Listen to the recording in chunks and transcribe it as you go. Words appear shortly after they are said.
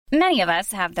Many of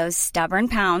us have those stubborn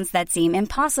pounds that seem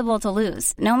impossible to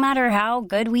lose, no matter how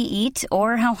good we eat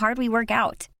or how hard we work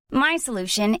out. My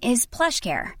solution is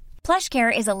PlushCare.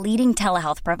 PlushCare is a leading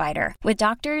telehealth provider with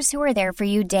doctors who are there for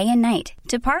you day and night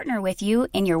to partner with you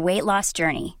in your weight loss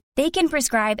journey. They can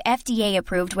prescribe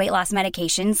FDA-approved weight loss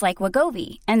medications like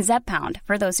Wegovy and Zepbound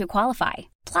for those who qualify.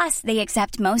 Plus, they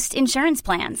accept most insurance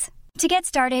plans. To get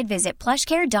started, visit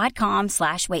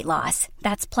plushcare.com/weightloss.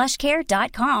 That's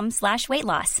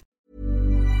plushcare.com/weightloss.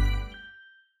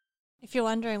 If you're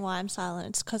wondering why I'm silent,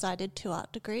 it's because I did 2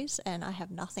 art degrees and I have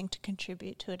nothing to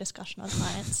contribute to a discussion on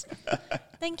science.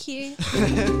 Thank you.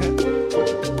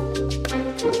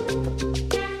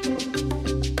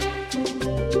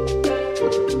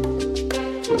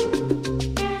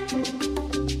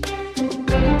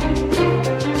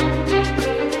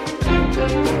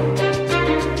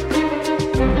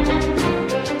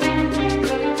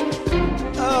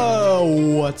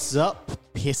 What's up,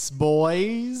 piss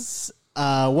boys?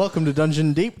 Welcome to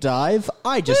Dungeon Deep Dive.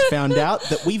 I just found out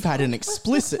that we've had an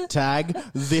explicit tag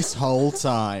this whole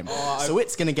time, so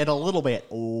it's going to get a little bit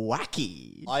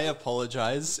wacky. I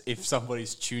apologise if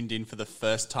somebody's tuned in for the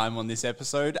first time on this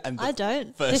episode. And I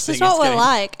don't. This is what we're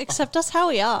like. Accept us how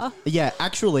we are. Yeah,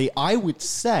 actually, I would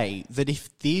say that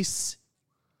if this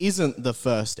isn't the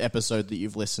first episode that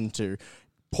you've listened to,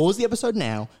 pause the episode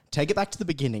now, take it back to the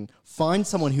beginning, find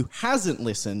someone who hasn't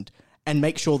listened, and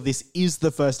make sure this is the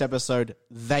first episode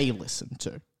they listened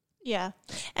to. Yeah.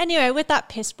 Anyway, with that,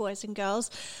 piss boys and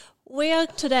girls, we are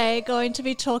today going to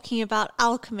be talking about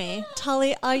alchemy.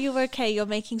 Tully, are you okay? You're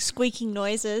making squeaking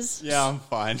noises. Yeah, I'm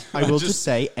fine. I will just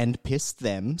say, and piss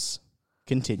thems.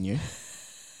 Continue.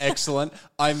 Excellent.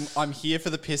 I'm here for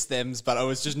the piss thems, but I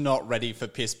was just not ready for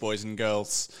piss boys and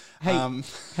girls. Hey,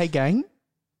 hey gang.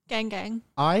 Gang.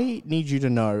 I need you to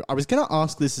know, I was going to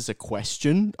ask this as a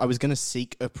question. I was going to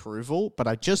seek approval, but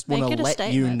I just want to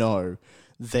let you know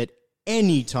that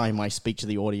any time I speak to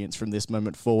the audience from this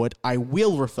moment forward, I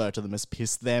will refer to them as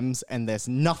piss thems, and there's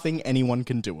nothing anyone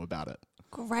can do about it.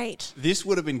 Great. This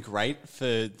would have been great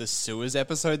for the sewers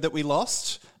episode that we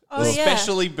lost. Oh,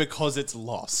 especially because it's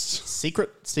lost.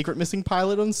 Secret missing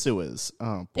pilot on sewers.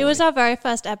 Oh, boy. It was our very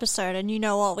first episode, and you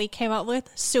know what we came up with?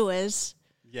 Sewers.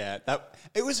 Yeah,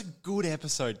 it was a good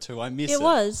episode too. I miss it. It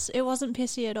was. It wasn't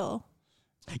pissy at all.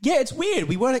 Yeah, it's weird.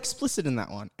 We weren't explicit in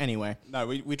that one. Anyway. No,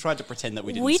 we tried to pretend that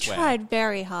we didn't swear. We tried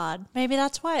very hard. Maybe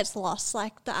that's why it's lost.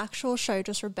 Like, the actual show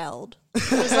just rebelled. It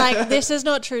was like, this is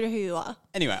not true to who you are.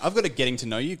 Anyway, I've got a getting to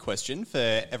know you question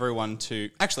for everyone to...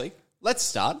 Actually, let's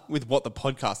start with what the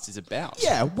podcast is about.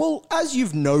 Yeah, well, as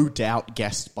you've no doubt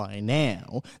guessed by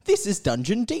now, this is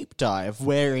Dungeon Deep Dive,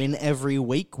 wherein every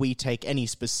week we take a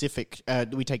specific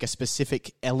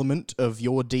element of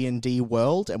your D&D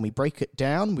world and we break it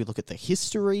down. We look at the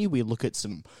history, we look at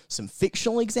some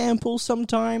fictional examples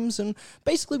sometimes, and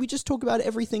basically we just talk about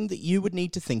everything that you would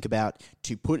need to think about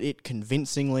to put it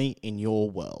convincingly in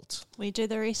your world. We do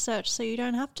the research so you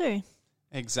don't have to.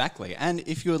 Exactly. And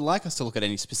if you would like us to look at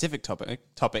any specific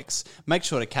topics, make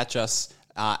sure to catch us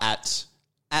at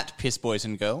Piss Boys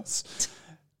and Girls.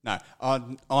 No,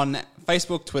 on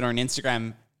Facebook, Twitter, and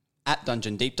Instagram at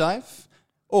Dungeon Deep Dive,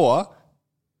 or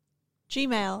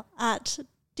Gmail at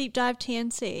Deep Dive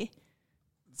TNC.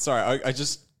 Sorry, I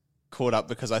just caught up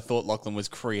because I thought Lachlan was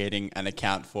creating an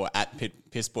account for at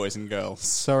Piss Boys and Girls.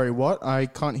 Sorry, what? I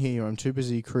can't hear you. I'm too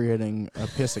busy creating a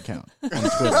piss account on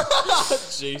Twitter.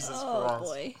 Jesus Christ. Oh,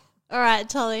 boy. All right,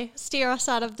 Tully, steer us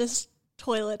out of this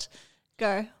toilet.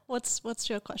 Go. What's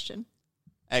your question?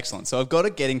 Excellent. So I've got a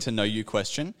getting to know you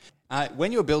question.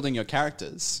 When you're building your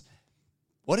characters,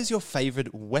 what is your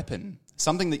favorite weapon?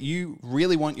 Something that you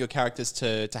really want your characters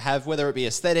to have, whether it be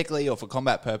aesthetically or for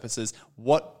combat purposes.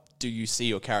 What do you see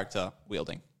your character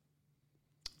wielding?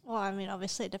 Well, I mean,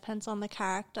 obviously it depends on the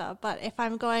character, but if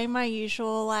I'm going my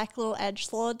usual, like, little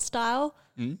edgelord style,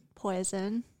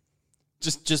 poison.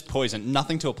 Just poison.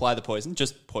 Nothing to apply the poison,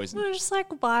 just poison. Well, just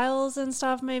like vials and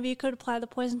stuff. Maybe you could apply the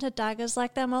poison to daggers.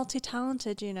 Like, they're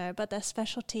multi-talented, you know, but their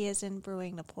specialty is in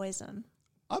brewing the poison.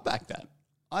 I back that.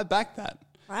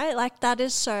 Right? Like, that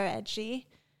is so edgy.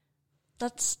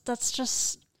 That's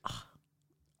just...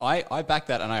 I back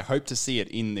that, and I hope to see it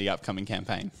in the upcoming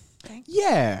campaign.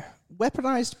 Yeah,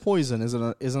 weaponized poison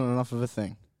isn't enough of a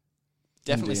thing.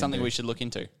 Definitely something we should look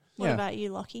into. What about you,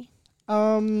 Lockie?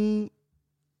 That's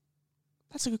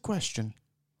a good question.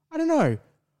 I don't know.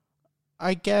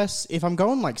 I guess if I'm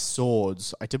going like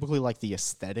swords, I typically like the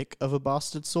aesthetic of a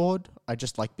bastard sword. I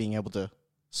just like being able to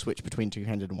switch between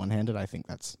two-handed and one-handed. I think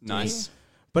that's nice.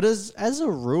 But as a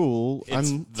rule,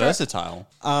 I'm versatile.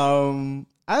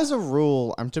 As a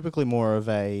rule, I'm typically more of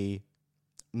a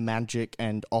magic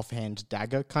and offhand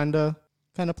dagger kind of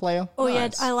player. Oh,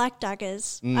 Nice. yeah, I like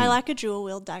daggers. I like a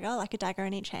dual-wield dagger, like a dagger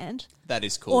in each hand. That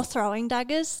is cool. Or throwing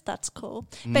daggers, that's cool.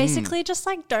 Basically, just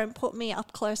like don't put me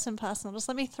up close and personal. Just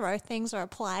let me throw things or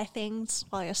apply things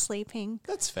while you're sleeping.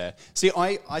 That's fair. See,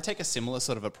 I take a similar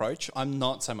sort of approach. I'm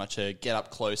not so much a get up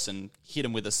close and hit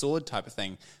him with a sword type of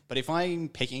thing. But if I'm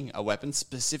picking a weapon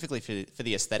specifically for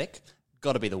the aesthetic,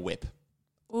 got to be the whip.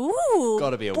 Ooh,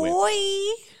 Gotta be a whip. boy.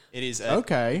 It is a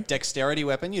Okay. dexterity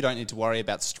weapon. You don't need to worry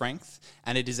about strength.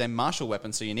 And it is a martial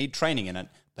weapon, so you need training in it.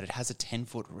 But it has a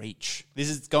 10-foot reach. This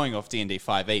is going off D&D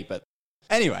 5e. But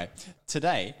anyway,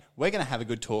 today we're going to have a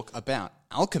good talk about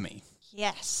alchemy.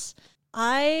 Yes.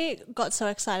 I got so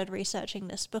excited researching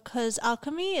this because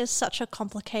alchemy is such a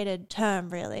complicated term,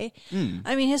 really.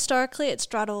 I mean, historically, it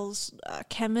straddles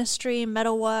chemistry,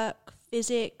 metalwork,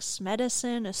 physics,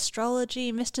 medicine,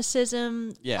 astrology,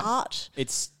 mysticism, art.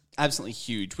 It's absolutely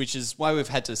huge, which is why we've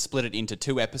had to split it into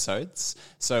 2 episodes.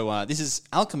 So this is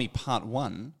Alchemy Part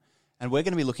 1, and we're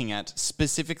going to be looking at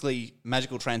specifically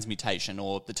magical transmutation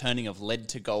or the turning of lead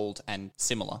to gold and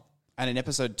similar. And in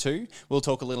Episode 2, we'll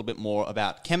talk a little bit more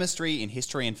about chemistry in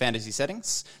history and fantasy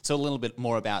settings, so a little bit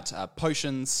more about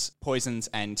potions, poisons,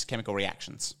 and chemical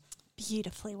reactions.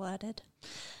 Beautifully worded.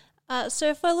 So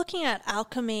if we're looking at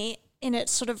alchemy in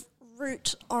its sort of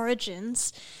root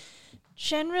origins,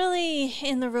 generally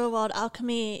in the real world,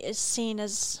 alchemy is seen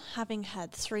as having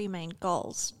had 3 main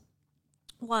goals.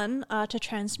 One, to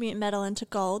transmute metal into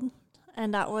gold,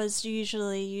 and that was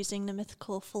usually using the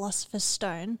mythical Philosopher's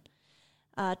Stone.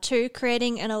 2,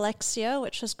 creating an elixir,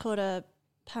 which was called a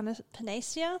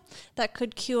panacea, that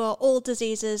could cure all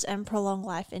diseases and prolong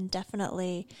life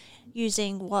indefinitely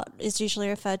using what is usually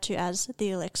referred to as the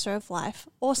elixir of life,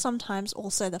 or sometimes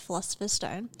also the Philosopher's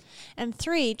Stone. And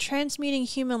 3, transmuting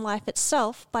human life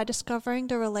itself by discovering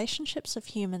the relationships of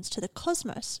humans to the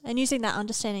cosmos and using that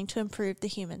understanding to improve the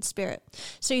human spirit.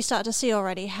 So you start to see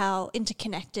already how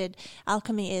interconnected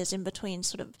alchemy is in between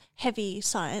sort of heavy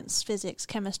science, physics,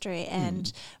 chemistry,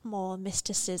 and more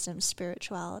mysticism,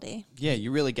 spirituality. Yeah,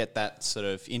 you really get that sort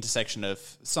of intersection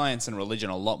of science and religion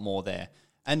a lot more there.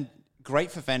 And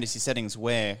great for fantasy settings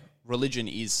where religion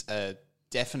is a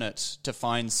definite,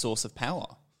 defined source of power.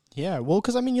 Yeah, well,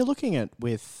 because I mean, you're looking at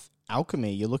with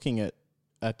alchemy, you're looking at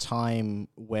a time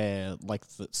where like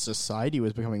the society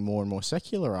was becoming more and more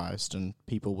secularized, and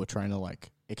people were trying to like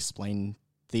explain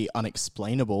the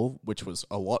unexplainable, which was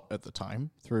a lot at the time,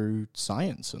 through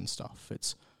science and stuff.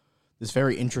 It's this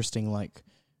very interesting like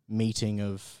meeting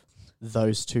of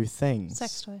those 2 things.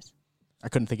 Sex toys. I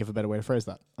couldn't think of a better way to phrase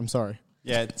that. I'm sorry.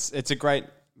 Yeah, it's a great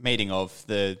meeting of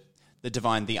the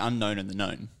divine, the unknown, and the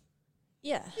known.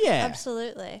 Yeah, Yeah.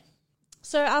 absolutely.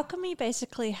 So alchemy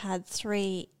basically had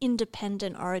 3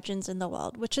 independent origins in the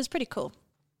world, which is pretty cool.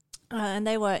 And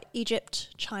they were Egypt,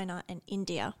 China, and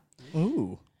India.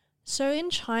 Ooh. So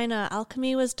in China,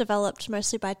 alchemy was developed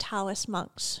mostly by Taoist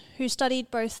monks who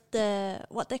studied both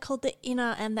what they called the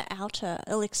inner and the outer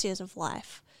elixirs of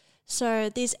life. So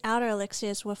these outer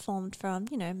elixirs were formed from,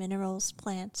 minerals,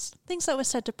 plants, things that were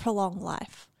said to prolong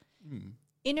life.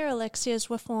 Inner elixirs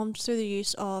were formed through the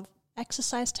use of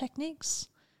exercise techniques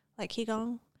like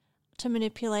Qigong to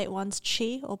manipulate one's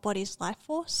qi or body's life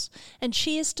force. And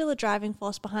qi is still a driving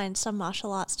force behind some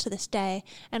martial arts to this day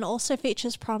and also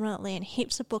features prominently in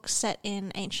heaps of books set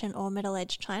in ancient or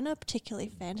middle-aged China, particularly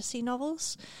fantasy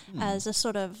novels, as a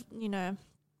sort of,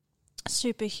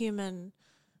 superhuman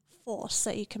force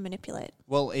that you can manipulate.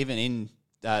 Well, even in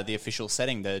the official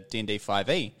setting, the D&D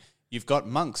 5e, you've got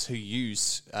monks who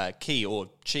use ki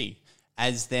or chi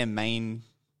as their main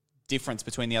difference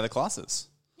between the other classes.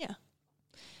 Yeah.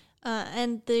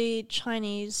 And the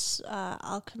Chinese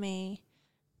alchemy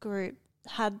group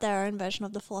had their own version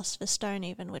of the Philosopher's Stone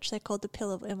even, which they called the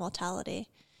Pill of Immortality.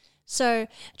 So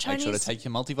Chinese... Make sure to take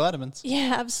your multivitamins.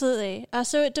 Yeah, absolutely.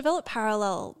 So it developed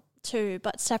parallel to,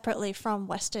 but separately from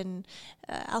Western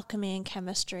alchemy and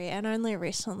chemistry, and only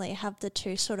recently have the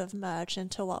 2 sort of merged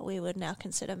into what we would now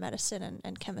consider medicine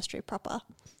and chemistry proper.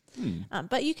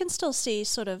 But you can still see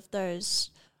sort of those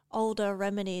older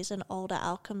remedies and older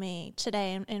alchemy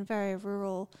today in very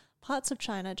rural parts of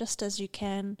China, just as you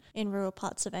can in rural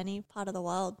parts of any part of the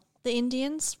world. The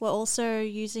Indians were also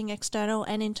using external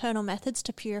and internal methods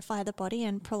to purify the body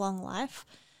and prolong life.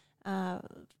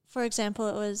 For example,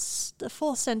 it was the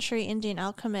 4th century Indian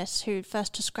alchemists who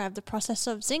first described the process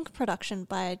of zinc production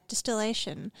by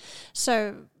distillation.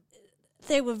 So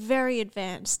they were very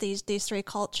advanced, these three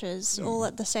cultures, all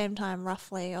at the same time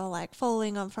roughly, or like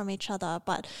following on from each other,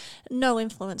 but no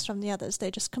influence from the others.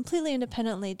 They just completely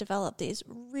independently developed these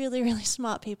really, really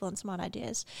smart people and smart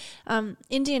ideas.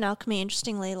 Indian alchemy,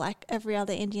 interestingly, like every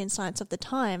other Indian science of the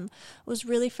time, was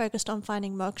really focused on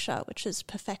finding moksha, which is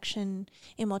perfection,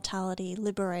 immortality,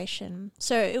 liberation.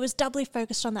 So it was doubly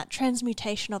focused on that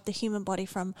transmutation of the human body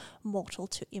from mortal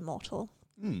to immortal.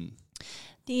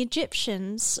 The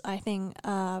Egyptians, I think,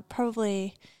 are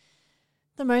probably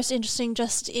the most interesting,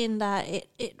 just in that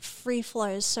it free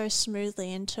flows so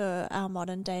smoothly into our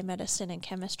modern day medicine and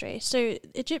chemistry. So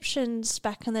Egyptians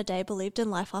back in the day believed in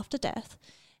life after death,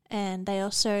 and they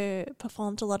also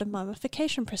performed a lot of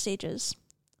mummification procedures.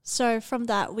 So from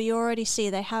that, we already see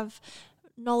they have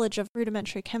knowledge of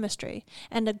rudimentary chemistry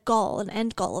and an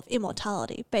end goal of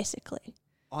immortality, basically.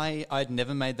 I'd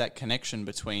never made that connection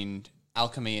between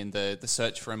alchemy and the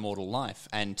search for immortal life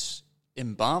and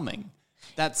embalming.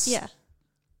 That's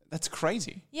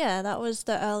crazy. Yeah, that was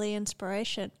the early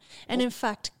inspiration. And in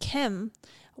fact, chem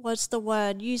was the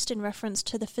word used in reference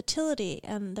to the fertility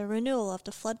and the renewal of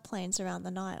the floodplains around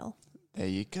the Nile. There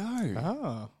you go.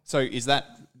 Ah. So is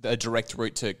that a direct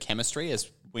route to chemistry, as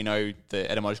we know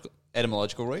the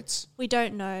etymological roots? We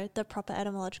don't know the proper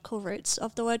etymological roots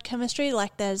of the word chemistry.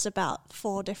 Like, there's about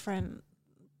 4 different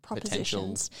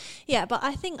propositions. Yeah, but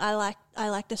I think I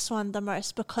like this one the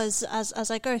most because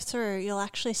as I go through, you'll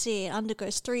actually see it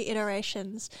undergoes 3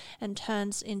 iterations and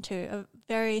turns into a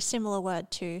very similar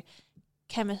word to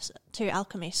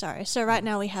alchemy. Sorry. So right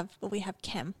now we have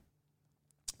chem.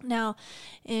 Now,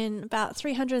 in about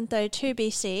 332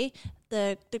 BC,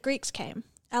 the Greeks came.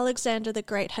 Alexander the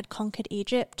Great had conquered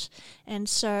Egypt, and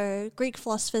so Greek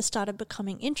philosophers started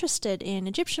becoming interested in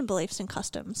Egyptian beliefs and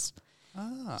customs.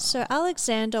 So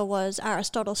Alexander was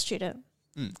Aristotle's student,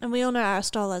 and we all know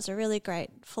Aristotle as a really great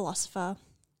philosopher.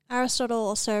 Aristotle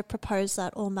also proposed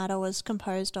that all matter was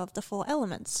composed of the 4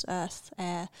 elements: earth,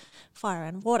 air, fire,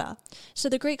 and water. So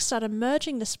the Greeks started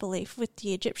merging this belief with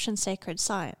the Egyptian sacred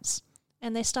science,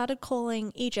 and they started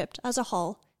calling Egypt as a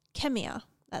whole Chemia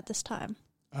at this time.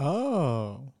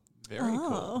 Oh. Very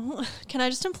cool. Can I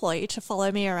just implore you to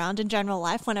follow me around in general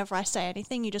life? Whenever I say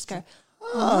anything, you just go,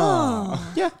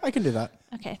 oh. Yeah, I can do that.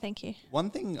 Okay, thank you. One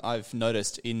thing I've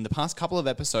noticed in the past couple of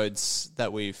episodes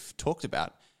that we've talked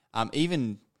about,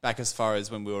 even back as far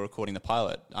as when we were recording the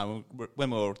pilot,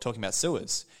 when we were talking about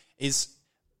sewers, is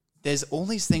there's all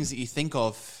these things that you think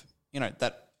of,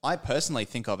 that I personally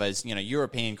think of as,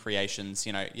 European creations.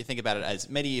 You think about it as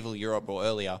medieval Europe or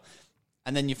earlier,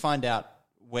 and then you find out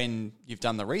when you've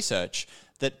done the research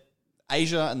that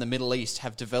Asia and the Middle East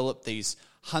have developed these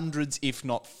hundreds, if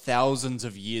not thousands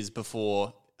of years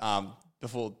before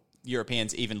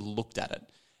Europeans even looked at it.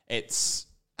 It's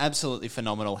absolutely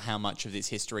phenomenal how much of this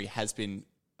history has been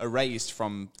erased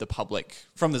from the public,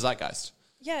 from the zeitgeist.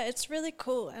 Yeah, it's really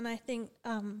cool. And I think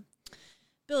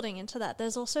building into that,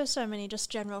 there's also so many just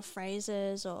general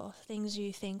phrases or things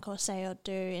you think or say or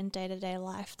do in day-to-day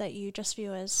life that you just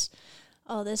view as,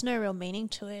 oh, there's no real meaning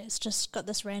to it. It's just got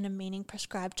this random meaning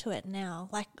prescribed to it now.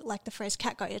 Like the phrase,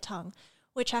 cat got your tongue,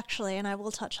 which actually, and I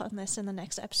will touch on this in the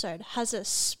next episode, has a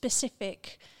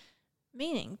specific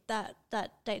meaning that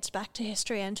dates back to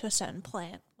history and to a certain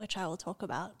plant, which I will talk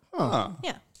about. Huh.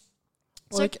 Yeah.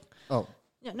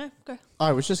 Yeah, no, go.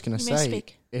 I was just going to You may say,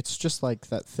 speak. it's just like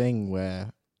that thing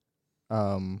where,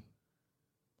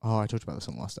 I talked about this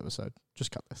in the last episode.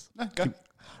 Just cut this. No, go.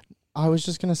 I was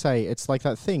just going to say, it's like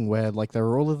that thing where like there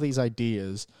are all of these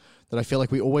ideas that I feel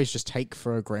like we always just take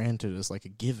for granted as like a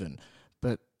given,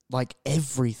 but like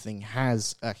everything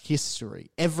has a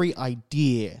history. Every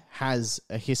idea has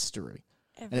a history.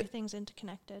 Everything's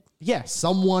interconnected. Yeah,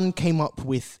 someone came up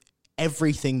with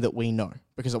everything that we know,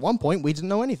 because at one point we didn't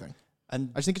know anything. And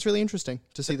I just think it's really interesting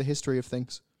to see the history of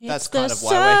things. That's It's kind the of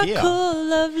why we're here.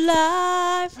 circle of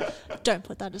life. Don't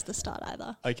put that as the start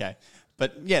either. Okay.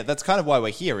 But yeah, that's kind of why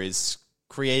we're here, is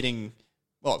creating,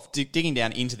 digging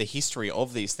down into the history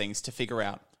of these things to figure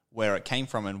out where it came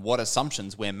from and what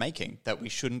assumptions we're making that we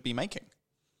shouldn't be making.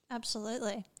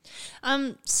 Absolutely.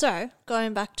 So,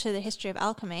 going back to the history of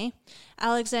alchemy,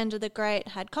 Alexander the Great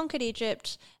had conquered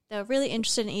Egypt. They were really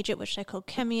interested in Egypt, which they called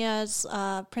Chemia's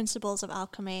principles of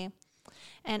alchemy.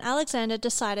 And Alexander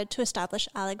decided to establish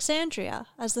Alexandria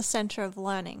as the center of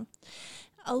learning.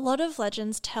 A lot of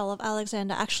legends tell of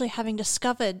Alexander actually having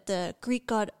discovered the Greek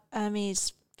god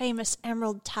Hermes' famous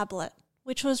emerald tablet,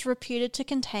 which was reputed to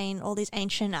contain all these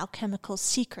ancient alchemical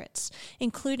secrets,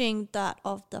 including that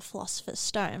of the Philosopher's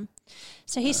Stone.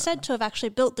 So he's said to have actually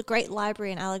built the great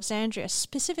library in Alexandria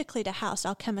specifically to house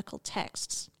alchemical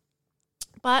texts.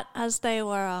 But as they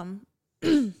were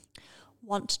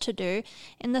want to do.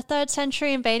 In the 3rd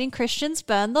century, invading Christians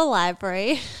burned the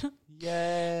library,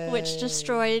 Yay. which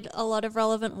destroyed a lot of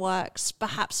relevant works,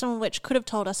 perhaps some of which could have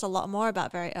told us a lot more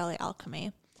about very early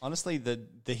alchemy. Honestly, the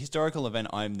historical event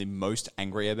I'm the most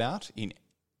angry about in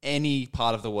any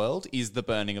part of the world is the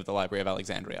burning of the Library of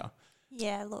Alexandria.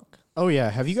 Yeah, look. Oh yeah,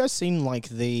 have you guys seen like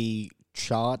the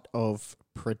chart of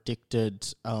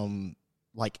predicted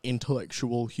like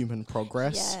intellectual human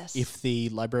progress Yes. if the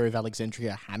Library of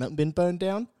Alexandria hadn't been burned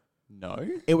down? No?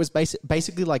 It was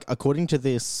basically like, according to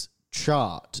this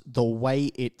chart, the way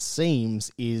it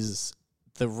seems is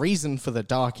the reason for the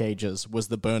Dark Ages was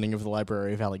the burning of the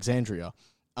Library of Alexandria.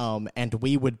 And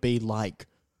we would be like,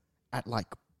 at like,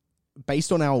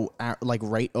 based on our like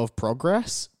rate of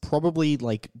progress, probably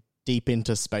like deep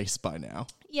into space by now.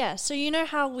 Yeah, so you know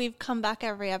how we've come back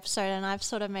every episode and I've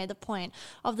sort of made the point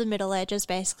of the Middle Ages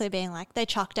basically being like they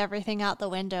chucked everything out the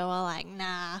window or like,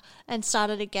 nah, and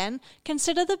started again.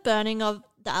 Consider the burning of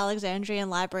the Alexandrian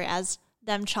Library as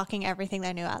them chucking everything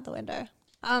they knew out the window.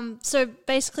 So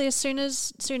basically soon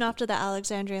after the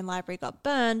Alexandrian Library got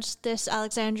burned, this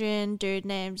Alexandrian dude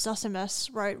named Zosimus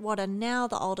wrote what are now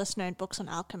the oldest known books on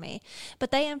alchemy,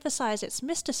 but they emphasize its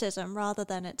mysticism rather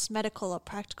than its medical or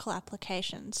practical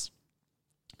applications.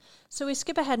 So we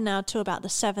skip ahead now to about the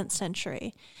 7th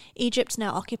century. Egypt's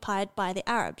now occupied by the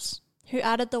Arabs, who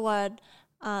added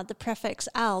the prefix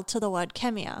al to the word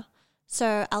chemia.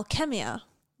 So alchemia,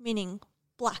 meaning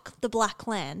the black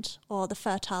land or the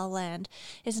fertile land,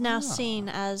 is now seen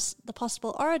as the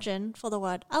possible origin for the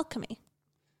word alchemy.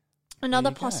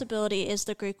 Another possibility is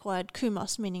the Greek word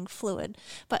kumos, meaning fluid,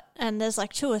 and there's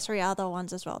like 2 or 3 other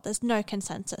ones as well. There's no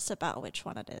consensus about which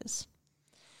one it is.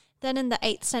 Then in the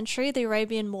 8th century, the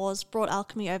Arabian Wars brought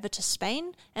alchemy over to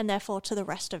Spain and therefore to the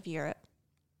rest of Europe.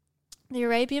 The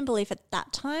Arabian belief at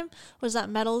that time was that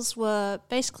metals were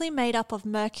basically made up of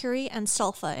mercury and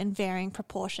sulfur in varying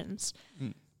proportions.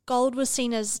 Gold was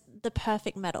seen as the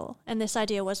perfect metal, and this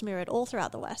idea was mirrored all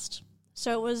throughout the West.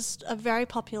 So it was a very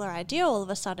popular idea all of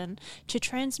a sudden to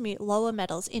transmute lower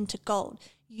metals into gold,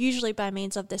 usually by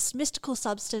means of this mystical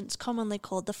substance commonly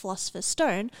called the Philosopher's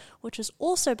Stone, which was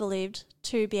also believed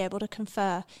to be able to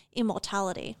confer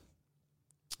immortality.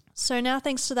 So now,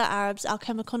 thanks to the Arabs,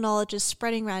 alchemical knowledge is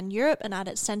spreading around Europe, and at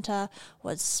its centre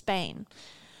was Spain.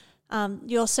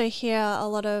 You also hear a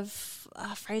lot of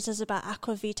phrases about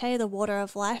aqua vitae, the water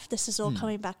of life. This is all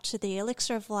coming back to the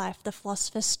elixir of life, the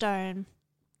Philosopher's Stone.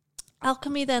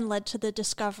 Alchemy then led to the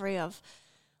discovery of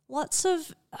lots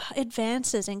of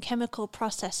advances in chemical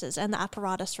processes and the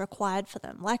apparatus required for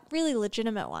them, like really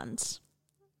legitimate ones.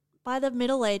 By the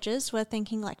Middle Ages, we're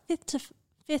thinking like 5th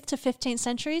to 15th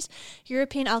centuries,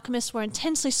 European alchemists were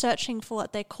intensely searching for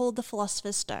what they called the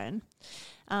Philosopher's Stone,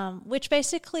 which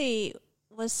basically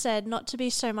was said not to be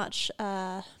so much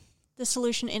the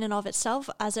solution in and of itself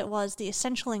as it was the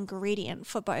essential ingredient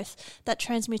for both that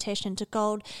transmutation into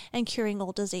gold and curing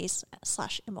all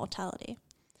disease/immortality.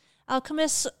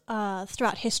 Alchemists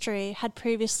throughout history had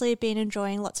previously been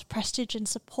enjoying lots of prestige and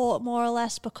support, more or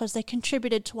less, because they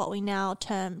contributed to what we now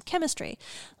term chemistry.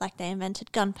 Like they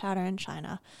invented gunpowder in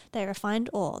China, they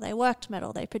refined ore, they worked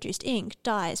metal, they produced ink,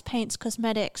 dyes, paints,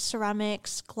 cosmetics,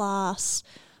 ceramics, glass,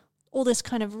 all this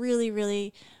kind of really,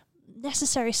 really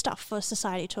necessary stuff for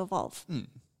society to evolve. And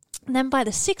then by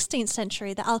the 16th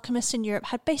century, the alchemists in Europe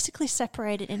had basically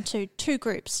separated into 2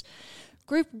 groups.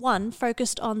 Group 1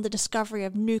 focused on the discovery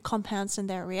of new compounds and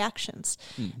their reactions.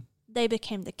 They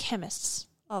became the chemists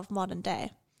of modern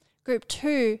day. Group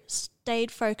 2 stayed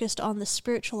focused on the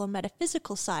spiritual or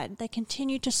metaphysical side. They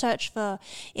continued to search for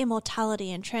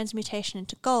immortality and transmutation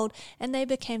into gold, and they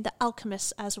became the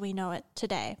alchemists as we know it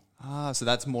today. So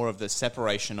that's more of the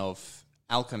separation of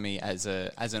alchemy as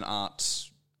an art,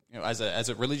 as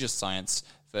a religious science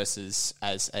versus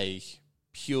as a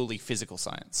purely physical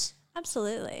science.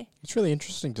 Absolutely. It's really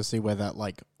interesting to see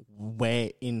where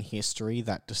in history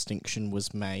that distinction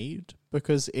was made,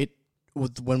 because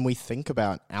when we think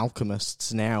about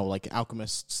alchemists now, like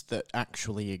alchemists that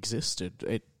actually existed,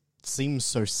 it seems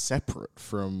so separate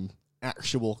from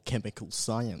actual chemical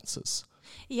sciences.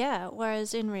 Yeah,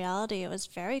 whereas in reality it was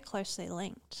very closely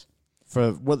linked.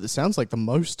 For what it sounds like the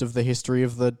most of the history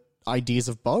of the ideas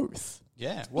of both.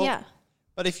 Yeah. Well, yeah.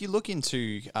 But if you look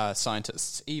into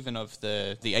scientists, even of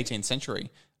the 18th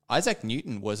century, Isaac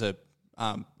Newton was a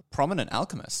prominent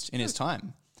alchemist in his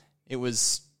time. It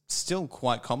was still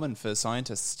quite common for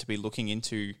scientists to be looking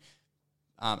into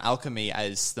alchemy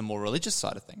as the more religious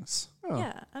side of things. Oh.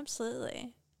 Yeah,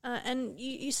 absolutely. And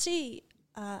you see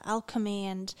alchemy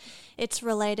and its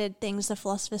related things, the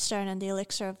Philosopher's Stone and the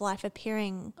Elixir of Life,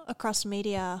 appearing across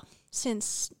media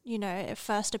since, it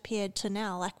first appeared to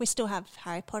now. Like, we still have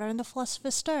Harry Potter and the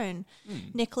Philosopher's Stone.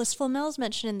 Nicholas Flamel's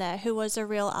mentioned in there, who was a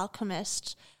real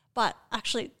alchemist. But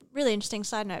actually, really interesting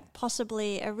side note,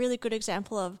 possibly a really good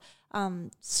example of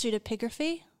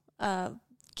pseudepigraphy,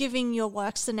 giving your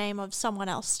works the name of someone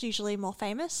else, usually more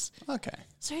famous. Okay.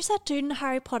 So who's that dude in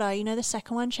Harry Potter? The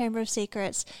second one, Chamber of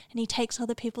Secrets, and he takes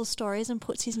other people's stories and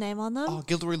puts his name on them? Oh,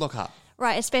 Gilderoy Lockhart.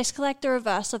 Right, it's basically like the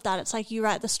reverse of that. It's like you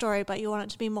write the story, but you want it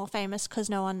to be more famous because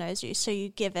no one knows you, so you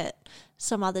give it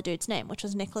some other dude's name, which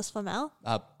was Nicholas Flamel.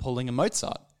 Pauline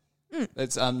Mozart.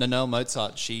 It's Nannerl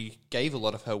Mozart. She gave a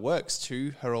lot of her works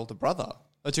to her older brother,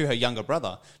 or to her younger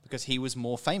brother, because he was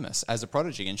more famous as a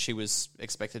prodigy and she was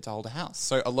expected to hold a house.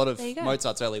 So a lot of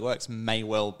Mozart's early works may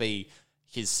well be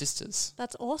his sisters.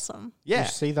 That's awesome. Yeah. You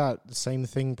see that same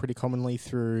thing pretty commonly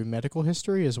through medical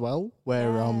history as well,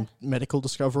 where medical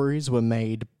discoveries were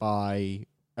made by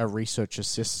a research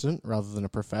assistant rather than a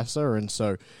professor, and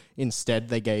so instead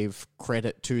they gave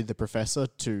credit to the professor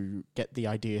to get the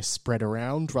idea spread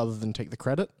around rather than take the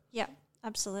credit. Yeah,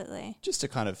 absolutely. Just to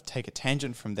kind of take a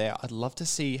tangent from there, I'd love to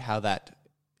see how that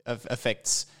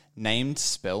affects named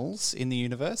spells in the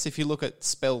universe. If you look at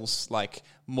spells like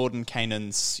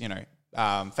Mordenkainen's,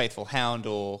 Faithful Hound,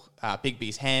 or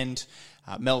Bigby's Hand,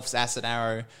 Melf's Acid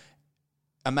Arrow,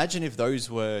 imagine if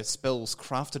those were spells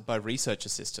crafted by research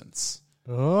assistants.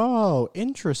 Oh,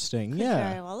 interesting. Could Yeah.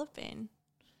 very well have been.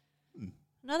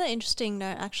 Another interesting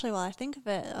note, actually, while I think of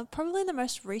it, probably the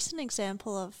most recent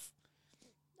example of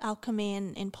alchemy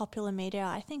in popular media,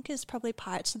 I think, is probably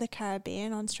Pirates of the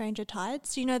Caribbean on Stranger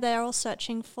Tides. They're all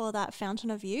searching for that fountain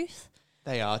of youth.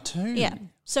 They are too. Yeah,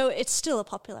 so it's still a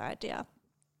popular idea.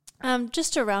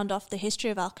 Just to round off the history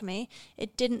of alchemy,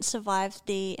 it didn't survive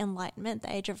the Enlightenment,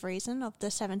 the Age of Reason of the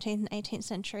 17th and 18th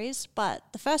centuries, but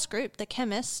the first group, the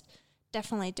chemists,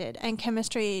 definitely did. And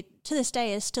chemistry, to this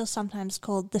day, is still sometimes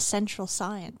called the central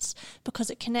science because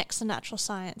it connects the natural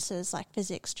sciences like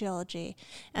physics, geology,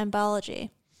 and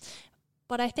biology.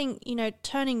 But I think,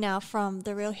 turning now from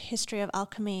the real history of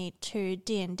alchemy to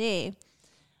D&D,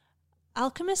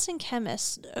 alchemists and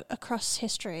chemists across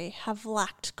history have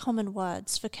lacked common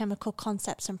words for chemical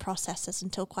concepts and processes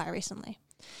until quite recently.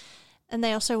 And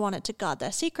they also wanted to guard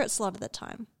their secrets a lot of the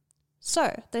time.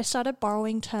 So they started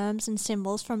borrowing terms and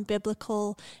symbols from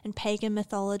biblical and pagan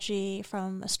mythology,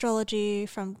 from astrology,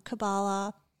 from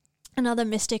Kabbalah, and other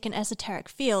mystic and esoteric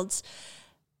fields.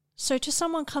 So to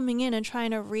someone coming in and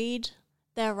trying to read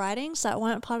their writings that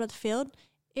weren't part of the field,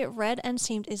 it read and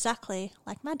seemed exactly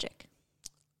like magic.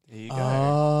 There you go.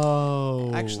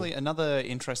 Oh. Actually, another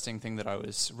interesting thing that I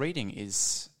was reading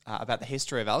is about the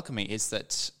history of alchemy is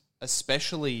that,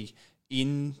 especially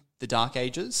in the Dark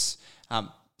Ages,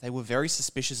 they were very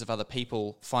suspicious of other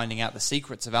people finding out the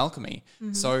secrets of alchemy.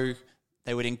 Mm-hmm. So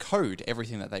they would encode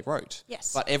everything that they wrote.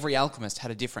 Yes. But every alchemist had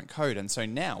a different code. And so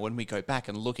now when we go back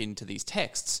and look into these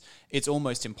texts, it's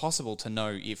almost impossible to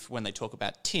know if when they talk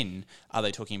about tin, are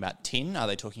they talking about tin? Are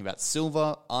they talking about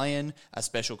silver, iron, a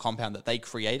special compound that they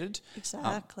created?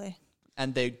 Exactly.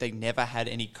 And they never had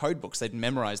any code books. They'd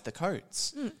memorized the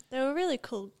codes. They were really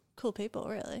cool people,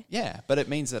 really. Yeah, but it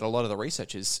means that a lot of the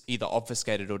research is either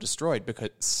obfuscated or destroyed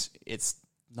because it's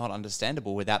not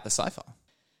understandable without the cipher.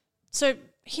 So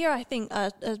here I think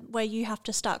where you have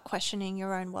to start questioning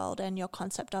your own world and your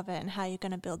concept of it and how you're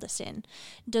going to build this in.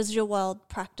 Does your world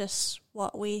practice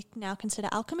what we now consider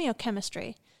alchemy or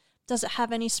chemistry? Does it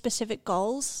have any specific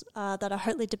goals that are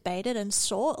hotly debated and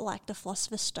sought, like the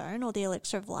Philosopher's Stone or the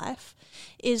Elixir of Life?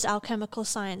 Is alchemical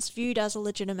science viewed as a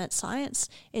legitimate science?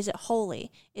 Is it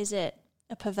holy? Is it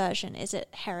a perversion? Is it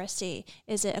heresy?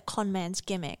 Is it a con man's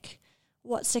gimmick?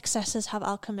 What successes have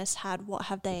alchemists had? What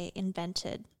have they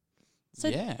invented? So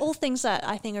all things that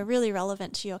I think are really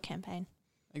relevant to your campaign.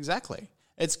 Exactly.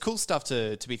 It's cool stuff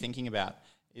to be thinking about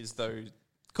is those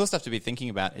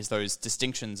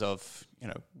distinctions of,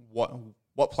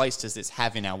 what place does this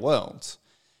have in our world?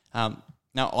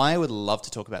 Now, I would love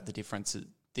to talk about the differences,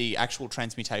 the actual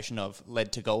transmutation of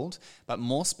lead to gold, but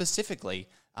more specifically,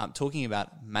 talking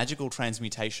about magical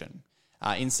transmutation.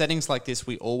 In settings like this,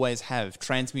 we always have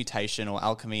transmutation or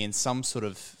alchemy in some sort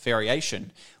of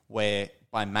variation where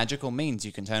by magical means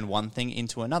you can turn one thing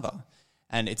into another.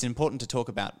 And it's important to talk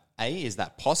about, A, is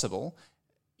that possible?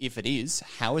 If it is,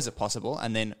 how is it possible?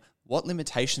 And then what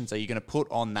limitations are you going to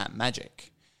put on that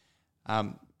magic?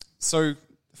 So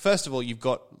first of all, you've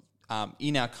got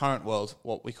in our current world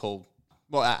what we call,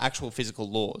 our actual physical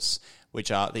laws,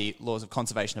 which are the laws of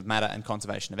conservation of matter and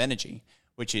conservation of energy,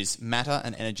 which is matter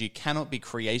and energy cannot be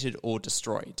created or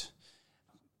destroyed.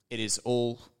 It is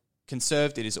all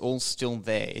conserved, it is all still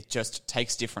there, it just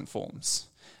takes different forms.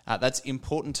 That's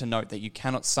important to note that you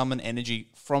cannot summon energy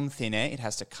from thin air. It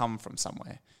has to come from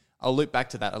somewhere. I'll loop back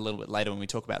to that a little bit later when we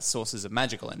talk about sources of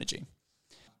magical energy.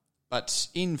 But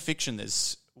in fiction,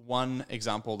 there's one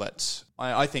example that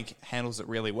I think handles it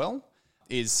really well,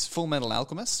 is Full Metal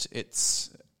Alchemist. It's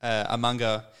a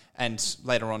manga and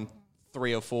later on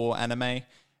 3 or 4 anime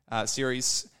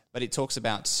series, but it talks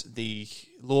about the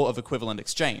law of equivalent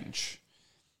exchange,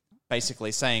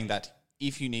 basically saying that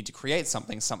if you need to create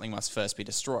something, something must first be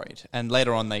destroyed. And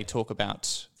later on they talk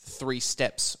about 3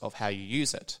 steps of how you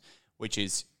use it, which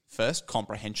is first,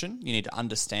 comprehension. You need to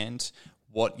understand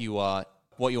what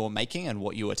you're making and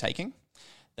what you are taking.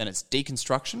 Then it's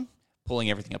deconstruction, pulling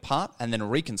everything apart, and then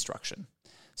reconstruction.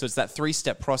 So it's that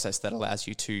 3-step process that allows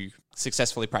you to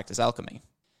successfully practice alchemy.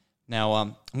 Now,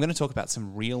 I'm going to talk about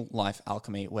some real-life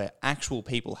alchemy where actual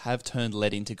people have turned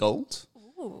lead into gold.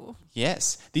 Ooh.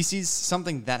 Yes, this is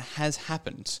something that has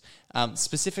happened.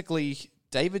 Specifically,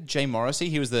 David J. Morrissey,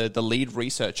 he was the lead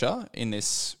researcher in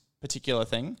this particular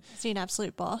thing. Is he an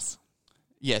absolute boss?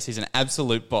 Yes, he's an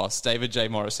absolute boss, David J.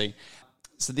 Morrissey.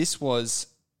 So this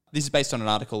is based on an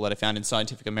article that I found in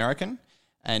Scientific American,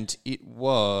 and it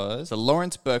was the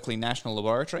Lawrence Berkeley National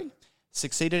Laboratory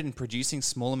succeeded in producing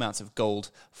small amounts of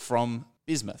gold from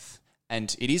bismuth.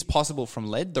 And it is possible from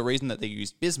lead. The reason that they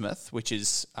used bismuth, which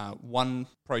is 1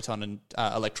 proton and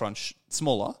electron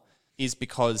smaller, is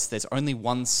because there's only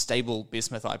 1 stable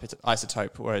bismuth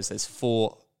isotope, whereas there's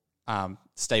 4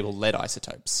 stable lead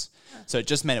isotopes. So it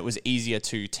just meant it was easier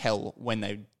to tell when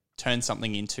they turned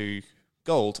something into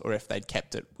gold or if they'd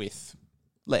kept it with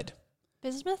lead.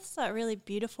 Bismuth's that really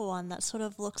beautiful one that sort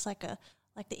of looks like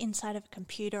the inside of a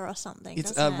computer or something.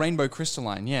 It's doesn't it? rainbow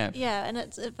crystalline, yeah. Yeah, and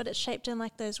it's shaped in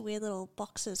like those weird little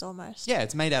boxes almost. Yeah,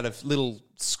 it's made out of little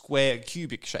square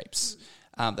cubic shapes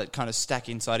that kind of stack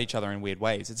inside each other in weird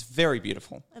ways. It's very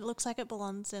beautiful. It looks like it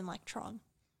belongs in like Tron.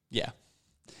 Yeah.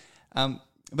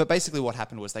 But basically what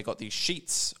happened was they got these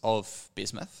sheets of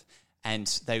bismuth and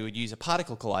they would use a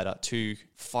particle collider to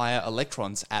fire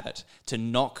electrons at it to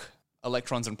knock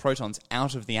electrons and protons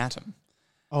out of the atom.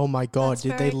 Oh my god, That's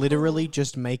did they very literally cool.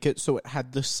 just make it so it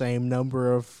had the same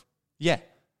number of Yeah.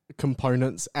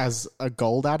 components as a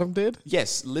gold atom did?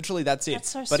 Yes, literally that's it. That's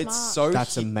so but it's smart. so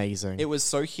That's amazing. It was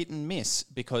so hit and miss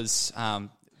because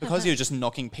you're just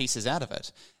knocking pieces out of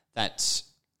it that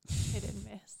Hit and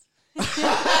miss.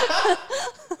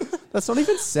 That's not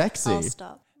even sexy. I'll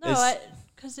stop. No, It's-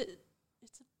 because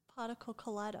it's a particle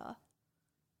collider.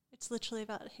 It's literally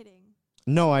about hitting.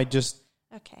 No, I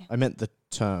meant the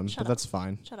term, Shut but up. that's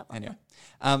fine. Shut up. anyway.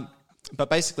 But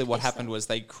basically what Yes, happened sir. was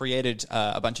they created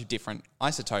a bunch of different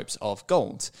isotopes of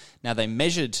gold. Now they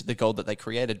measured the gold that they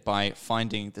created by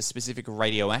finding the specific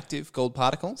radioactive gold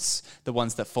particles, the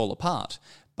ones that fall apart.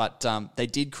 But they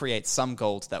did create some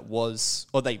gold that was,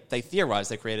 or they theorized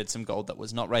they created some gold that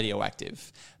was not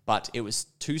radioactive, but it was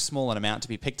too small an amount to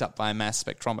be picked up by a mass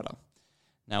spectrometer.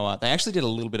 Now, they actually did a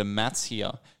little bit of maths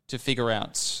here to figure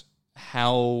out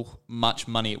how much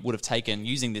money it would have taken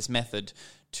using this method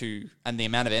and the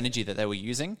amount of energy that they were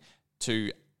using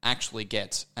to actually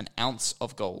get an ounce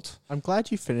of gold. I'm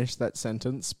glad you finished that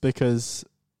sentence because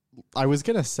I was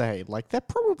going to say, they're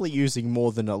probably using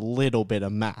more than a little bit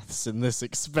of maths in this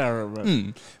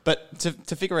experiment. But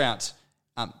to figure out,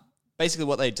 basically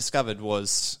what they discovered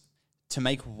was to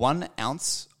make 1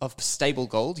 ounce of stable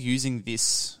gold using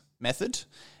this method,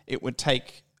 it would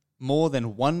take more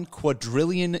than $1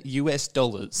 quadrillion US.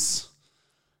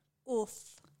 Oof.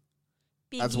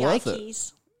 Big That's worth it.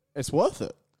 yikes. It's worth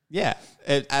it. Yeah,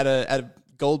 at a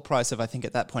gold price of, I think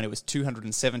at that point it was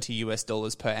 $270 US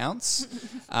per ounce.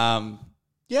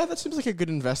 Yeah, that seems like a good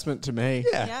investment to me.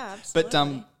 Yeah, absolutely.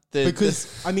 But Because,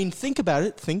 think about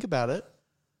it.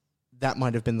 That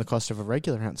might have been the cost of a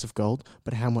regular ounce of gold,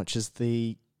 but how much is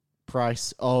the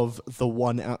price of the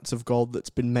 1 ounce of gold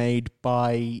that's been made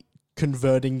by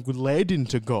converting lead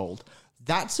into gold?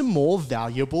 That's a more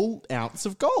valuable ounce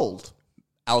of gold.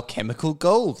 alchemical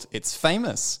gold. It's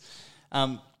famous.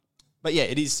 But yeah,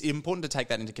 it is important to take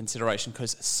that into consideration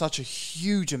because such a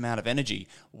huge amount of energy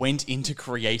went into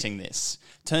creating this.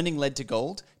 Turning lead to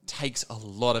gold takes a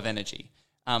lot of energy.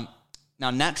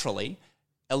 Now, naturally,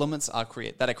 elements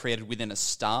that are created within a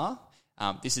star.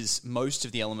 This is most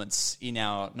of the elements in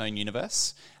our known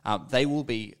universe. They will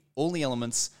be all the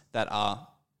elements that are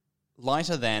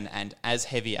lighter than and as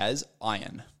heavy as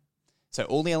iron. So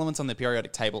all the elements on the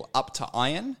periodic table up to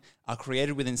iron are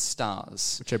created within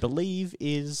stars. Which I believe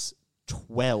is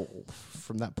 12.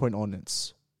 From that point on,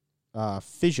 it's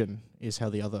fission is how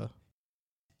the other...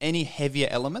 Any heavier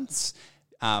elements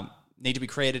need to be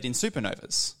created in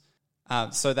supernovas.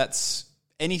 So that's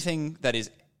anything that is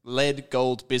lead,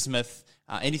 gold, bismuth,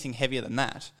 anything heavier than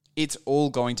that, it's all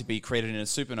going to be created in a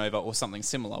supernova or something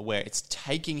similar where it's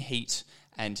taking heat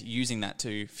and using that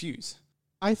to fuse.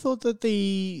 I thought that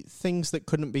the things that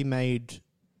couldn't be made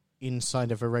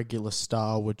inside of a regular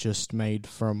star were just made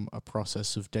from a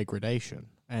process of degradation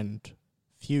and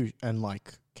fusion and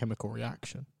like chemical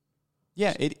reaction.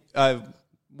 Yeah,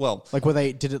 Like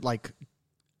did it like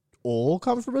all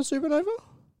come from a supernova?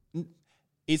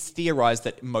 it's theorized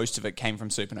that most of it came from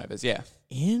supernovas, yeah.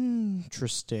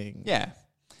 Interesting. Yeah.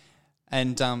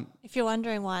 And If you're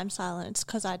wondering why I'm silent, it's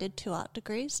because I did 2 art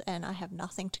degrees and I have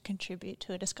nothing to contribute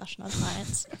to a discussion on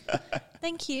science.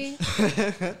 Thank you.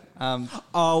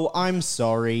 Oh, I'm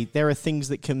sorry. There are things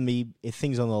that can be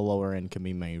things on the lower end can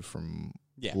be made from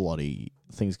bloody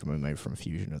things can be made from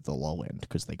fusion at the low end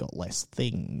because they got less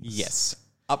things. yes,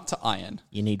 up to iron.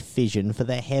 You need fission for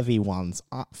the heavy ones.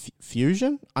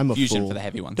 Fusion? I'm a Fusion fool. for the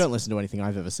heavy ones. Don't listen to anything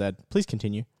I've ever said. Please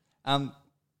continue.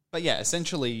 But yeah,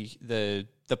 essentially the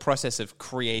process of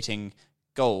creating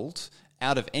gold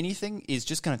out of anything is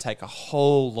just going to take a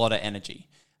whole lot of energy.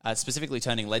 Specifically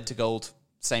turning lead to gold,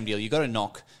 same deal. You've got to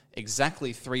knock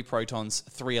exactly 3 protons,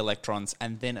 3 electrons,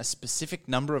 and then a specific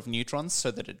number of neutrons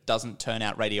so that it doesn't turn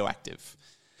out radioactive.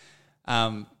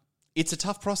 It's a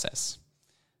tough process.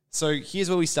 So here's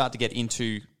where we start to get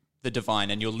into the divine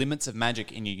and your limits of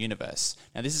magic in your universe.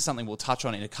 Now, this is something we'll touch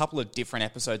on in a couple of different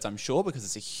episodes, I'm sure, because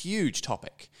it's a huge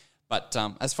topic. But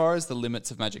as far as the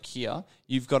limits of magic here,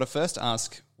 you've got to first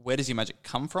ask, where does your magic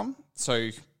come from? So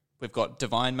we've got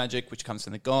divine magic, which comes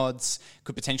from the gods,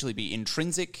 could potentially be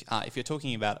intrinsic. If you're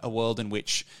talking about a world in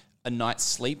which a night's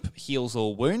sleep heals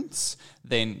all wounds,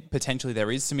 then potentially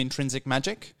there is some intrinsic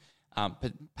magic.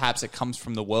 Perhaps it comes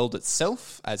from the world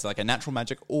itself as like a natural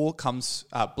magic, or comes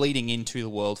bleeding into the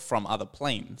world from other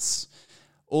planes,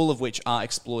 all of which are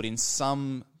explored in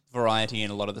some variety in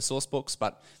a lot of the source books,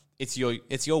 but it's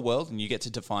your world and you get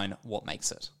to define what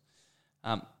makes it.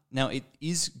 Now, it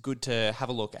is good to have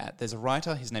a look at. There's a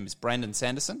writer, his name is Brandon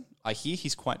Sanderson. I hear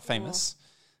he's quite famous.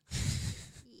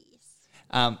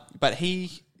 But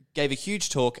he gave a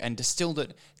huge talk and distilled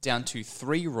it down to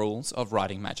 3 rules of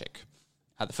writing magic.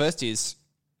 The first is,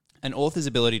 an author's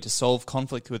ability to solve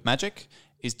conflict with magic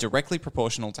is directly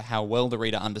proportional to how well the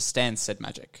reader understands said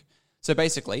magic. So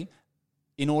basically,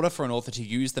 in order for an author to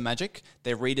use the magic,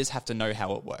 their readers have to know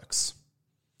how it works.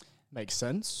 Makes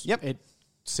sense. Yep. It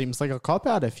seems like a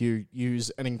cop-out if you use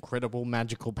an incredible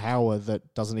magical power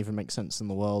that doesn't even make sense in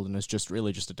the world and is just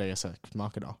really just a Deus Ex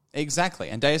Machina. Exactly.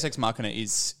 And Deus Ex Machina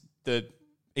is the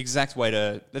exact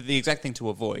thing to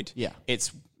avoid. Yeah.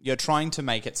 You're trying to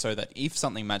make it so that if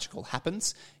something magical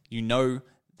happens, you know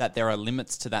that there are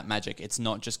limits to that magic. It's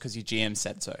not just because your GM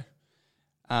said so.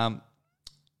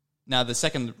 Now, the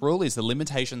second rule is the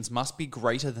limitations must be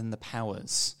greater than the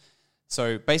powers.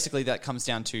 So basically that comes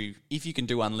down to, if you can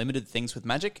do unlimited things with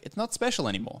magic, it's not special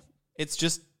anymore. It's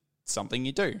just something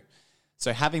you do.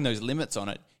 So having those limits on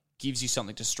it gives you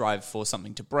something to strive for,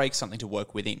 something to break, something to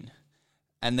work within.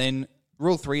 And then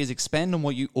rule 3 is expand on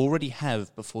what you already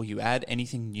have before you add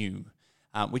anything new,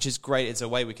 which is great. It's a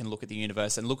way we can look at the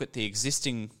universe and look at the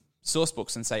existing source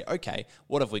books and say, okay,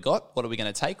 what have we got? What are we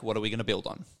going to take? What are we going to build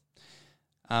on?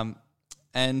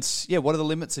 What are the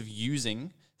limits of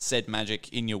using said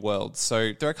magic in your world?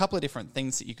 So there are a couple of different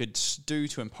things that you could do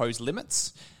to impose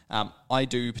limits. I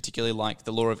do particularly like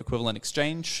the law of equivalent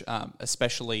exchange,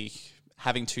 especially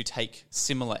having to take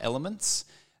similar elements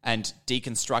and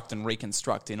deconstruct and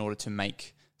reconstruct in order to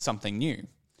make something new.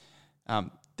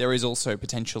 There is also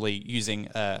potentially using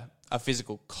a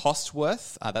physical cost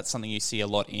worth. That's something you see a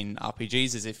lot in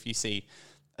RPGs, is if you see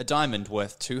a diamond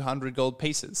worth 200 gold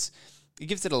pieces. It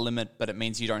gives it a limit, but it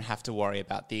means you don't have to worry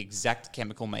about the exact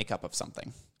chemical makeup of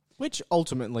something. Which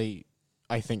ultimately,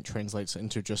 I think, translates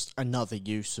into just another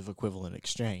use of equivalent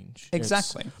exchange.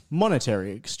 Exactly. It's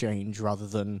monetary exchange rather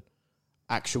than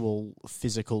actual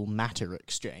physical matter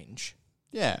exchange.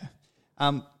 Yeah.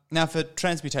 Now, for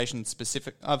transmutation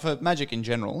specific, for magic in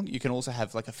general, you can also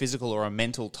have like a physical or a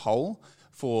mental toll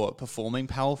for performing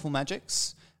powerful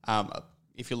magics.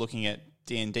 If you're looking at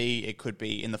D&D, it could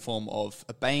be in the form of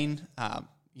a bane,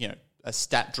 a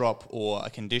stat drop or a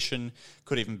condition.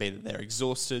 Could even be that they're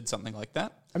exhausted, something like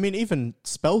that. I mean, even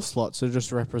spell slots are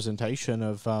just a representation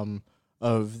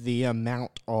of the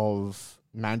amount of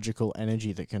magical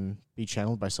energy that can be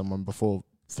channeled by someone before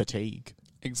fatigue.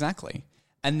 Exactly.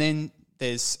 And then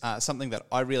there's something that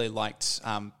I really liked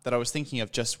that I was thinking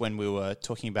of just when we were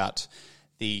talking about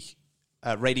the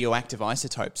radioactive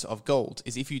isotopes of gold,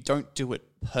 is if you don't do it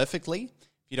perfectly,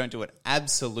 if you don't do it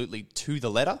absolutely to the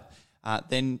letter,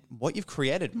 then what you've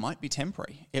created might be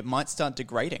temporary. It might start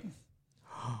degrading.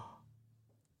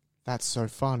 That's so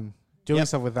fun. Doing Yep.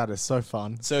 stuff with that is so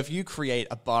fun. So if you create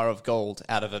a bar of gold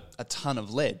out of a ton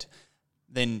of lead,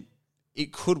 then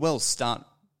it could well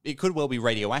be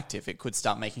radioactive. It could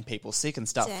start making people sick and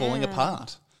start falling Damn.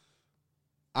 apart.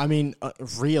 I mean,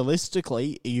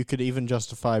 realistically, you could even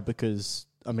justify because,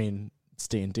 I mean, it's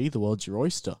D&D, the world's your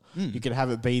oyster. You could have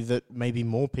it be that maybe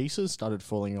more pieces started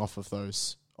falling off of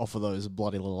those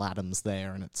bloody little atoms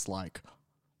there, and it's like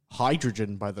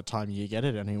hydrogen by the time you get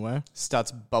it anywhere.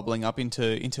 Starts bubbling up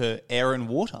into air and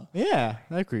water. Yeah,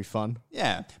 that could be fun.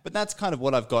 Yeah, but that's kind of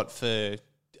what I've got for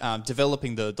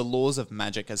developing the laws of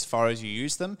magic as far as you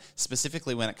use them,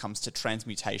 specifically when it comes to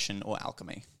transmutation or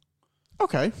alchemy.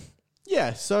 Okay.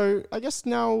 Yeah, so I guess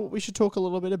now we should talk a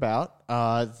little bit about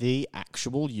the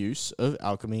actual use of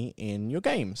alchemy in your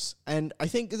games. And I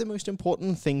think the most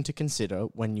important thing to consider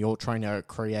when you're trying to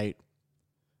create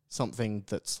something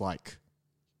that's like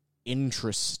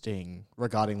interesting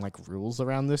regarding like rules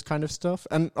around this kind of stuff,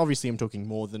 and obviously I'm talking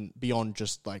more than beyond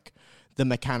just like the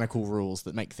mechanical rules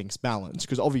that make things balanced,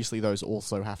 because obviously those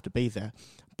also have to be there.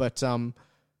 But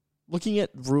looking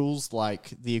at rules like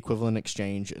the equivalent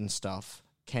exchange and stuff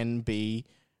can be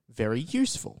very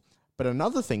useful. But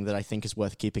another thing that I think is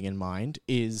worth keeping in mind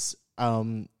is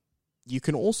you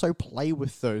can also play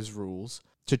with those rules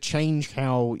to change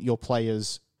how your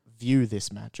players view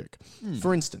this magic.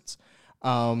 For instance,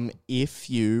 if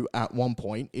your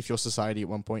society at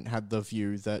one point had the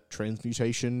view that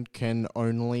transmutation can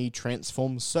only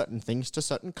transform certain things to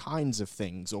certain kinds of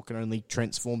things, or can only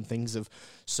transform things of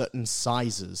certain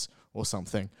sizes or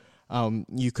something,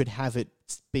 you could have it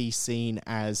be seen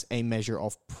as a measure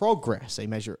of progress, a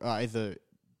measure either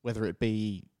whether it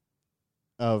be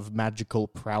of magical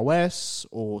prowess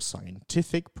or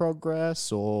scientific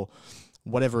progress or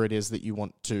whatever it is that you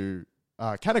want to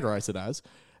categorize it as.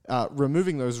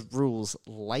 Removing those rules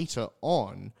later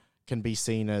on can be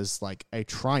seen as like a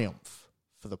triumph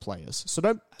for the players. So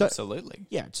don't Absolutely.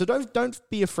 yeah. So don't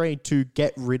be afraid to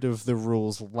get rid of the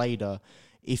rules later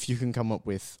if you can come up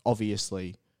with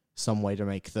obviously some way to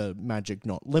make the magic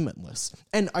not limitless.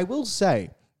 And I will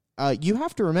say, you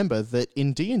have to remember that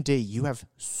in D&D you have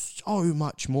so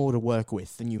much more to work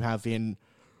with than you have in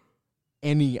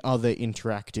any other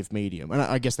interactive medium. And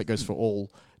I guess that goes for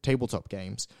all tabletop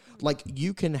games. Like,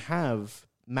 you can have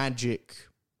magic,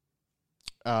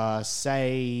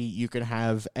 say you can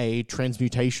have a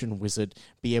transmutation wizard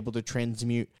be able to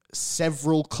transmute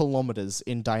several kilometers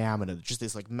in diameter. Just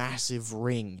this like massive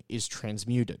ring is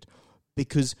transmuted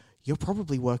because you're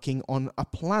probably working on a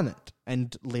planet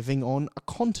and living on a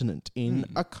continent in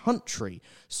a country.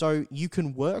 So you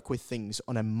can work with things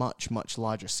on a much, much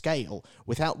larger scale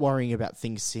without worrying about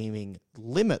things seeming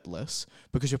limitless,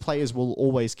 because your players will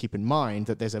always keep in mind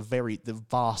that there's the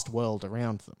vast world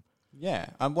around them.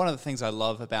 Yeah. One of the things I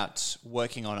love about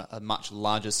working on a much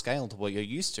larger scale to what you're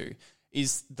used to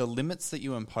is the limits that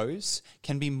you impose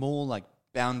can be more like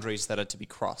boundaries that are to be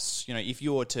crossed. You know, if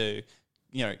you're to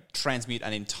transmute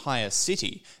an entire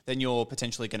city, then you're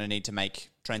potentially going to need to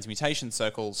make transmutation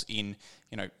circles in,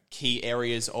 key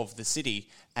areas of the city,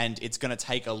 and it's going to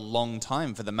take a long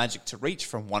time for the magic to reach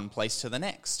from one place to the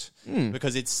next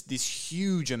because it's this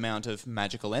huge amount of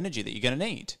magical energy that you're going to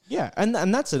need. Yeah, and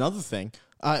that's another thing.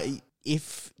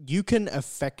 If you can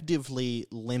effectively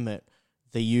limit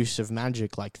the use of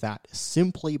magic like that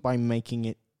simply by making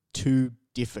it too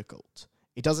difficult,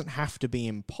 it doesn't have to be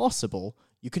impossible.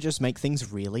 You could just make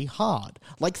things really hard.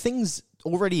 Like, things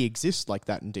already exist like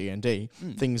that in D&D.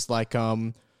 Things like,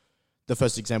 the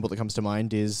first example that comes to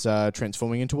mind is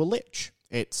transforming into a lich.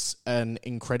 It's an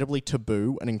incredibly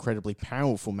taboo and incredibly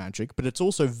powerful magic, but it's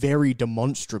also very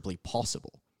demonstrably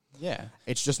possible. Yeah.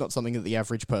 It's just not something that the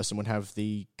average person would have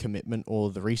the commitment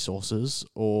or the resources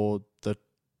or the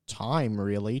time,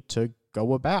 really, to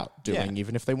go about doing,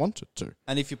 even if they wanted to.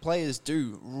 And if your players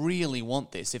do really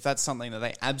want this, if that's something that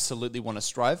they absolutely want to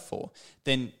strive for,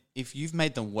 then if you've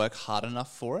made them work hard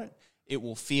enough for it, it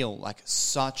will feel like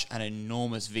such an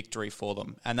enormous victory for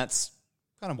them. And that's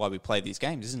kind of why we play these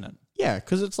games, isn't it? Yeah,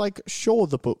 because it's like, sure,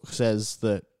 the book says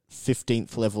that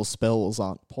 15th level spells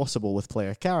aren't possible with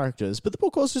player characters, but the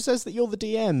book also says that you're the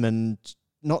DM and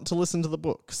not to listen to the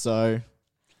book. So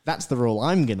that's the rule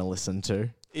I'm going to listen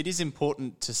to. It is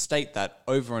important to state that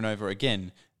over and over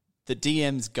again. The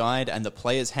DM's guide and the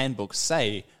player's handbook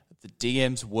say the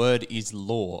DM's word is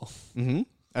law. Mm-hmm.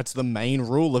 That's the main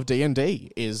rule of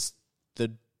D&D, is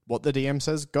what the DM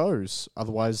says goes.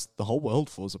 Otherwise, the whole world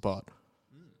falls apart.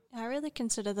 I really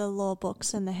consider the law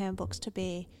books and the handbooks to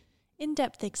be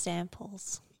in-depth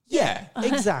examples. Yeah,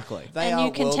 exactly. They and are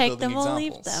you can take them or world-building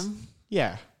leave examples. them.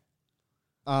 Yeah.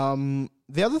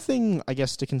 The other thing, I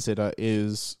guess, to consider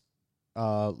is,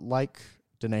 like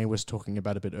Danae was talking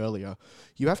about a bit earlier,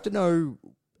 you have to know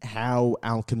how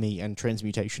alchemy and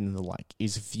transmutation and the like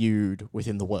is viewed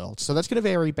within the world. So that's going to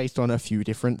vary based on a few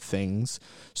different things.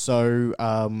 So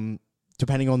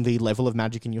depending on the level of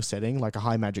magic in your setting, like a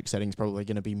high magic setting is probably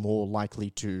going to be more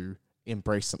likely to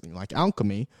embrace something like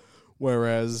alchemy,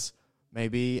 whereas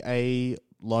maybe a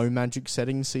low magic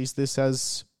setting sees this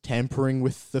as tampering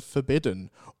with the forbidden.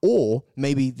 Or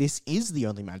maybe this is the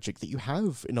only magic that you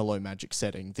have in a low magic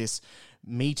setting, this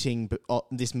meeting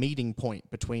point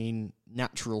between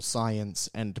natural science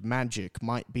and magic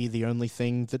might be the only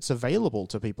thing that's available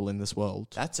to people in this world.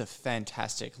 That's a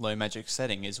fantastic low magic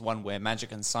setting, is one where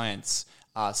magic and science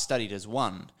are studied as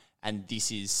one, and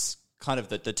this is kind of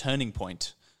the turning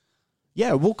point.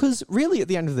 Yeah, well, because really at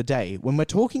the end of the day, when we're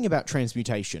talking about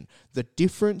transmutation, the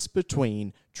difference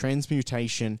between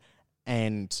transmutation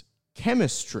and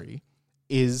chemistry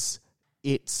is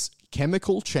its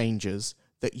chemical changes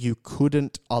that you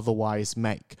couldn't otherwise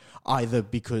make, either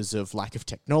because of lack of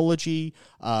technology,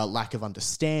 lack of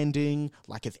understanding,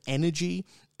 lack of energy,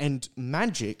 and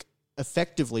magic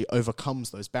effectively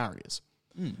overcomes those barriers.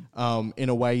 In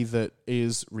a way that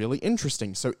is really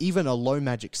interesting. So even a low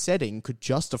magic setting could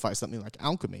justify something like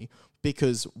alchemy,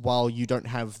 because while you don't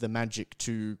have the magic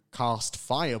to cast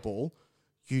fireball,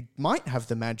 you might have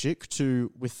the magic to,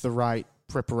 with the right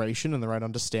preparation and the right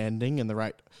understanding and the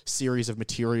right series of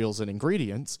materials and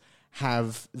ingredients,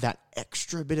 have that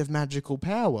extra bit of magical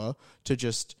power to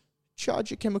just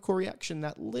charge a chemical reaction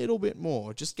that little bit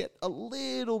more, just get a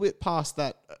little bit past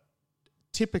that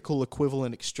typical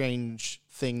equivalent exchange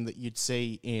thing that you'd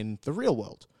see in the real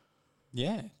world.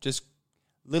 Yeah, just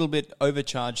a little bit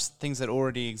overcharged things that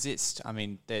already exist. I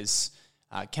mean, there's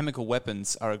chemical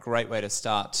weapons are a great way to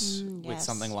start with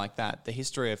something like that. The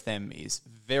history of them is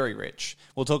very rich.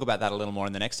 We'll talk about that a little more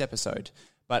in the next episode.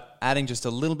 But adding just a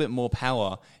little bit more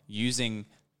power using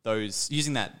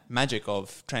that magic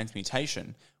of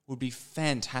transmutation would be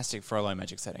fantastic for a low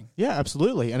magic setting. Yeah,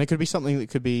 absolutely. And it could be something that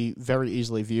could be very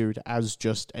easily viewed as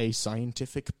just a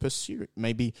scientific pursuit.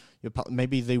 Maybe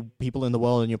the people in the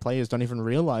world and your players don't even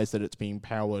realize that it's being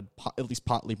powered at least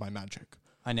partly by magic.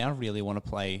 I now really want to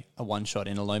play a one-shot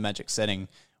in a low magic setting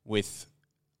with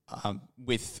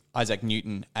Isaac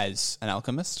Newton as an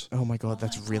alchemist. Oh my god,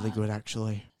 that's really good,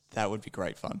 actually. That would be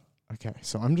great fun. Okay,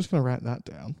 so I'm just going to write that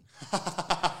down.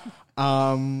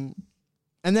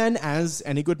 And then, as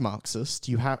any good Marxist,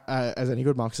 as any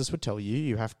good Marxist would tell you,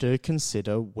 you have to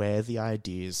consider where the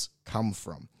ideas come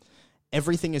from.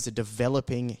 Everything is a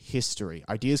developing history.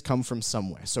 Ideas come from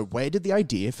somewhere. So where did the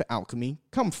idea for alchemy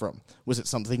come from? Was it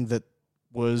something that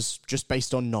was just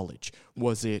based on knowledge?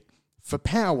 Was it for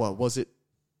power? Was it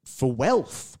for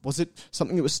wealth? Was it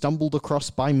something that was stumbled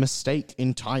across by mistake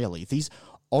entirely? These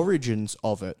origins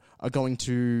of it are going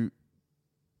to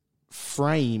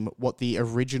frame what the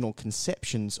original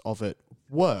conceptions of it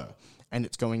were, and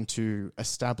it's going to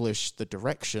establish the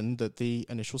direction that the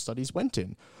initial studies went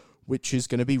in, which is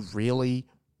going to be really,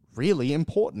 really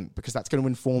important, because that's going to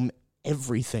inform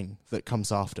everything that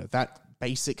comes after. That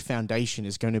basic foundation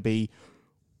is going to be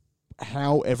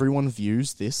how everyone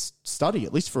views this study,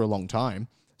 at least for a long time.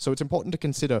 So it's important to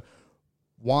consider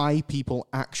why people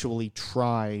actually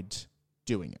tried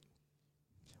doing it.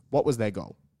 What was their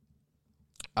goal?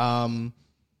 And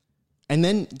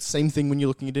then same thing when you're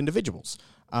looking at individuals.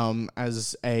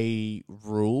 As a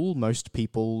rule, most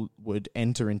people would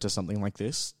enter into something like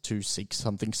this to seek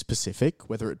something specific,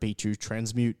 whether it be to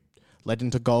transmute lead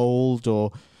into gold,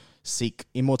 or seek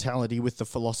immortality with the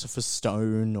Philosopher's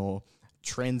Stone, or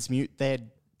transmute their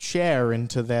chair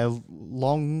into their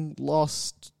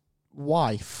long-lost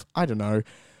wife. I don't know.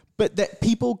 But that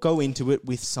people go into it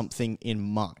with something in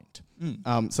mind.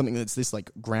 Something that's this like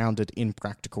grounded in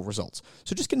practical results.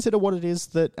 So just consider what it is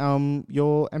that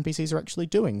your NPCs are actually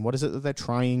doing. What is it that they're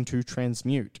trying to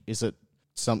transmute? Is it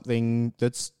something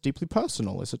that's deeply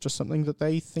personal? Is it just something that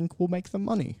they think will make them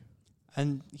money?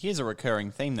 And here's a recurring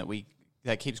theme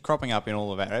that keeps cropping up in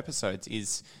all of our episodes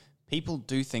is people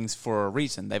do things for a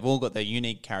reason. They've all got their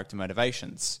unique character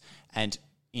motivations. And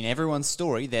in everyone's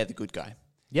story, they're the good guy.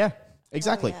 Yeah,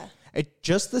 exactly. Oh, yeah. It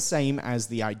just the same as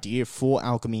the idea for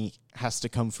alchemy has to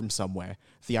come from somewhere.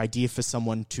 The idea for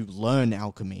someone to learn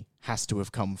alchemy has to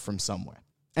have come from somewhere.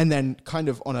 And then kind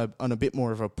of on a bit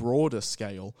more of a broader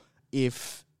scale,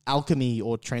 if alchemy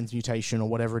or transmutation or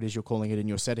whatever it is you're calling it in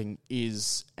your setting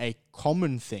is a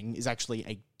common thing, is actually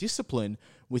a discipline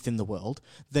within the world,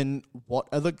 then what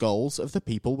are the goals of the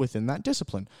people within that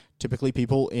discipline? Typically,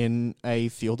 people in a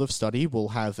field of study will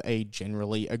have a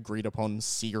generally agreed upon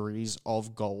series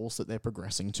of goals that they're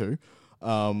progressing to,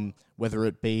 whether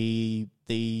it be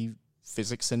the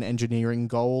physics and engineering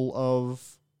goal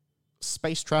of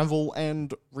space travel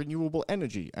and renewable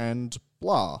energy and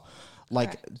blah.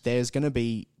 Like, there's going to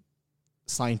be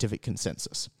scientific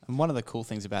consensus. And one of the cool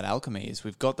things about alchemy is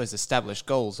we've got those established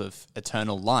goals of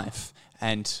eternal life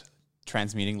and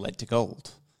transmuting lead to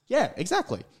gold. Yeah,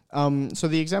 exactly. So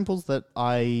the examples that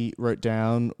I wrote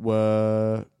down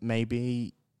were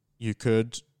maybe you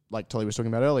could, like Tolly was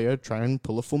talking about earlier, try and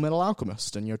pull a Full Metal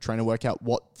Alchemist, and you're trying to work out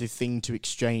what the thing to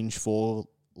exchange for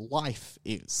life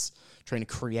is, trying to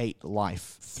create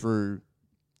life through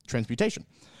transmutation.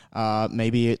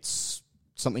 Maybe it's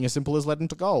something as simple as lead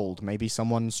into gold. Maybe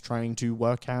someone's trying to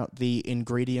work out the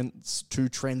ingredients to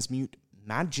transmute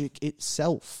magic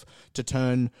itself, to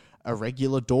turn a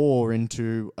regular door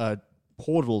into a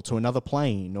portal to another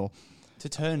plane, or to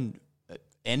turn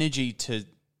energy to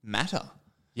matter.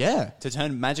 Yeah. To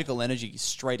turn magical energy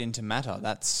straight into matter.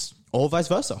 That's... Or vice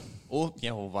versa. Or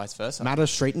vice versa. Matter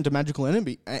straight into magical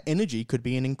energy could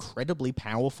be an incredibly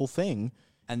powerful thing.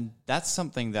 And that's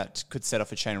something that could set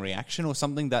off a chain reaction, or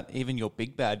something that even your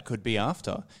big bad could be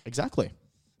after. Exactly.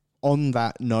 On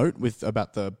that note,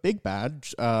 about the big bad,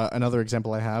 another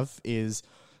example I have is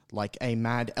like a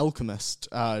mad alchemist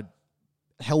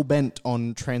hell-bent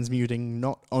on transmuting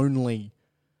not only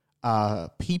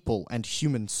people and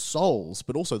human souls,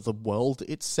 but also the world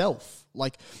itself.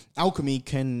 Like, alchemy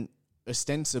can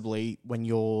ostensibly, when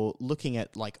you're looking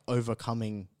at like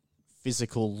overcoming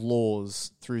physical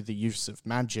laws through the use of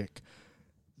magic,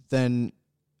 then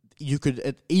you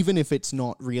could, even if it's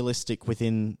not realistic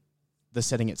within the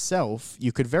setting itself,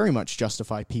 you could very much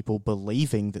justify people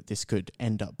believing that this could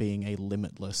end up being a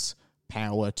limitless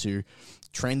power to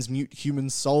transmute human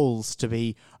souls to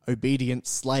be obedient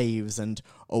slaves and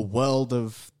a world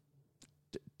of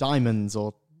diamonds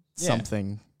or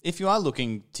something. If you are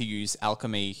looking to use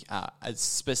alchemy as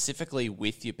specifically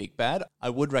with your big bad, I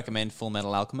would recommend Full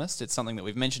Metal Alchemist. It's something that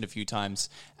we've mentioned a few times,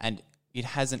 and it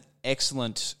has an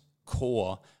excellent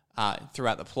core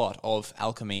throughout the plot of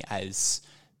alchemy as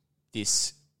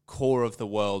this core of the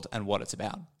world and what it's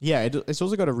about. Yeah, it's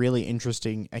also got a really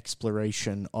interesting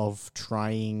exploration of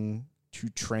trying to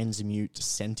transmute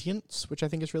sentience, which I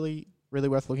think is really, really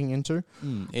worth looking into.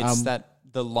 It's that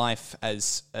the life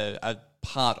as a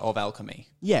part of alchemy.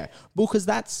 Yeah, well, because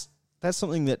that's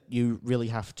something that you really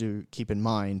have to keep in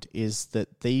mind, is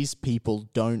that these people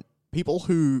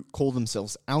who call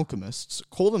themselves alchemists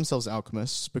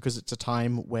because it's a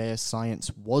time where science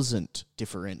wasn't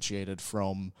differentiated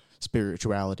from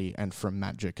spirituality and from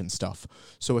magic and stuff.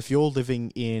 So if you're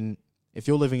living in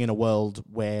a world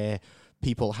where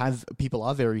people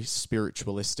are very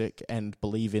spiritualistic and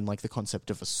believe in like the concept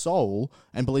of a soul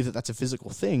and believe that that's a physical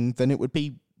thing, then it would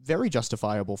be very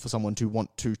justifiable for someone to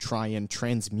want to try and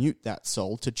transmute that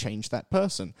soul to change that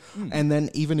person. And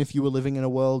then even if you were living in a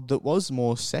world that was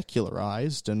more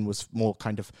secularized and was more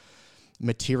kind of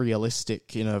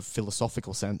materialistic in a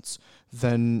philosophical sense,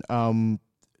 then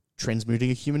transmuting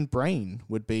a human brain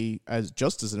would be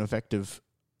just as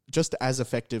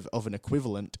effective of an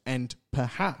equivalent, and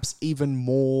perhaps even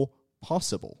more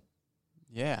possible.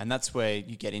 Yeah, and that's where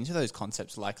you get into those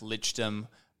concepts like lichdom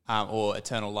or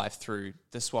eternal life through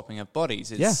the swapping of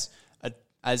bodies. It's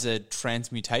as a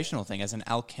transmutational thing, as an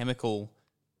alchemical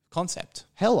concept.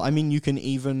 Hell, I mean, it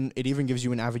even gives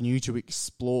you an avenue to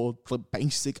explore the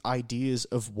basic ideas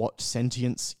of what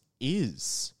sentience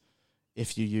is,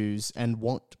 if you use, and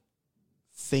what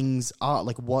things are,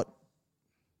 like what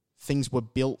things were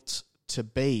built to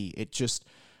be. It just...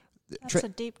 That's a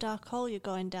deep, dark hole you're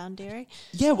going down, dearie.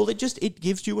 Yeah, well, it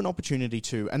gives you an opportunity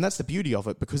to, and that's the beauty of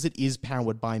it, because it is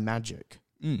powered by magic.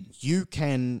 You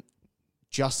can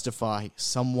justify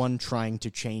someone trying to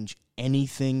change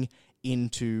anything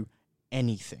into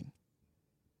anything,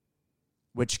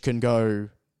 which can go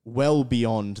well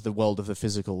beyond the world of the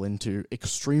physical into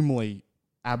extremely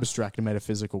abstract and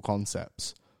metaphysical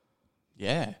concepts.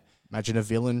 Yeah. Imagine a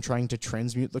villain trying to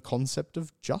transmute the concept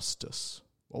of justice.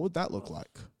 What would that look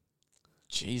like?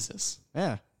 Jesus.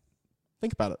 Yeah.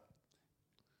 Think about it.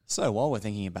 So while we're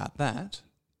thinking about that...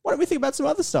 why don't we think about some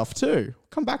other stuff too?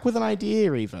 Come back with an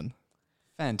idea even.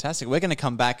 Fantastic. We're going to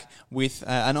come back with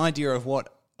an idea of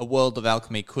what a world of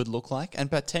alchemy could look like, and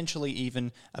potentially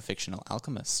even a fictional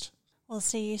alchemist. We'll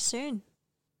see you soon.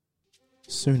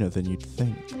 Sooner than you'd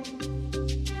think.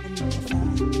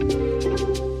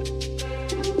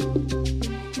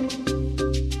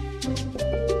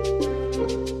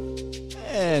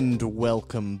 And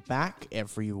welcome back,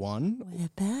 everyone. We're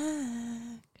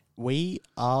back. We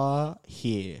are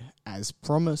here, as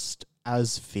promised,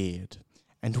 as feared,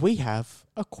 and we have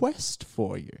a quest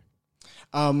for you.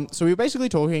 So we were basically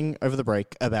talking over the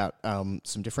break about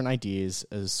some different ideas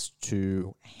as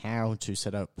to how to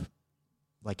set up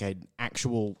like an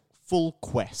actual full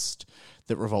quest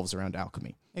that revolves around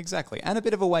alchemy. Exactly. And a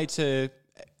bit of a way to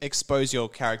expose your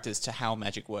characters to how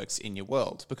magic works in your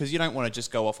world, because you don't want to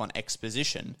just go off on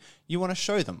exposition. You want to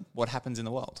show them what happens in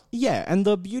the world. Yeah, and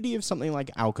the beauty of something like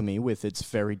alchemy with its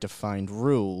very defined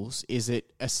rules is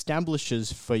it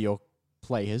establishes for your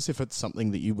players, if it's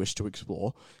something that you wish to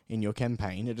explore in your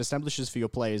campaign, it establishes for your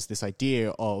players this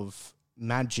idea of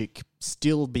magic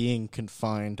still being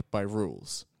confined by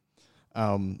rules.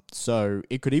 So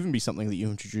it could even be something that you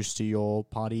introduce to your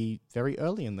party very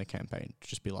early in the campaign.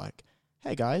 Just be like,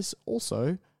 hey guys,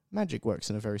 also, magic works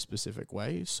in a very specific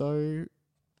way, so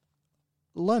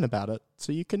learn about it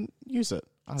so you can use it.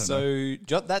 I don't know. So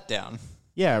jot that down.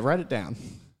 Yeah, write it down.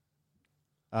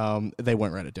 They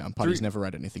won't write it down. Parties never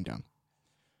write anything down.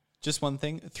 Just one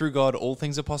thing. Through God, all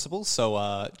things are possible,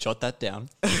 so jot that down.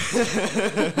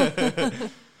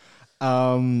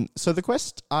 So the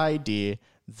quest idea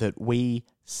that we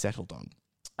settled on.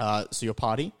 So your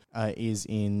party is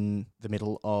in the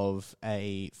middle of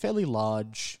a fairly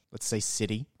large, let's say,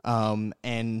 city,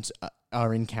 and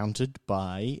are encountered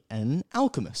by an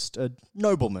alchemist, a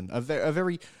nobleman, a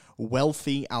very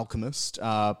wealthy alchemist,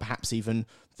 perhaps even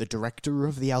the director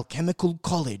of the alchemical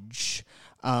college,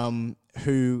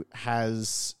 who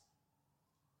has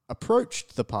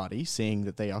approached the party, seeing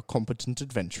that they are competent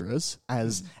adventurers,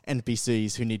 as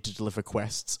NPCs who need to deliver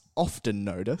quests often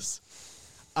notice,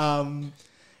 and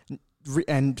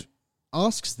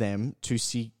asks them to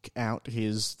seek out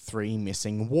his 3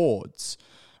 missing wards.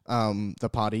 The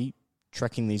party,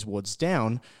 tracking these wards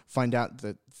down, find out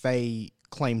that they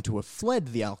claim to have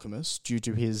fled the alchemist due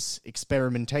to his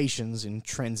experimentations in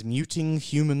transmuting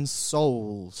human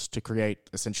souls to create,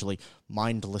 essentially,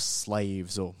 mindless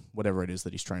slaves, or whatever it is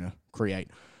that he's trying to create.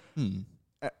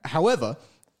 However,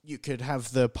 you could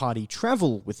have the party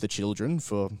travel with the children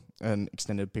for an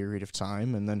extended period of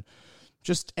time, and then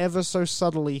just ever so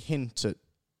subtly hint at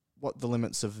what the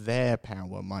limits of their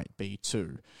power might be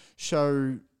too.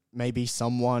 Show maybe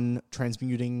someone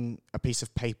transmuting a piece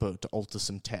of paper to alter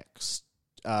some text,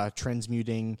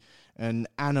 transmuting an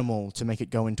animal to make it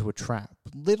go into a trap.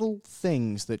 Little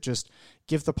things that just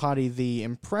give the party the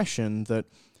impression that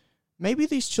maybe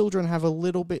these children have a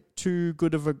little bit too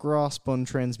good of a grasp on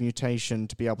transmutation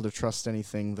to be able to trust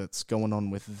anything that's going on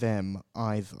with them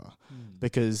either.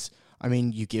 Because, I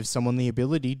mean, you give someone the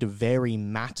ability to vary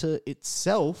matter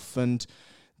itself, and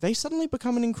they suddenly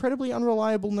become an incredibly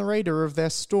unreliable narrator of their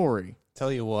story.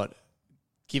 Tell you what,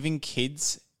 giving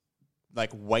kids like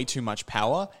way too much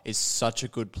power is such a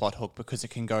good plot hook, because it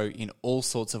can go in all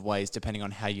sorts of ways depending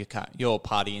on how your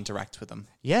party interacts with them.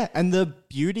 Yeah, and the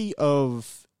beauty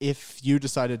of if you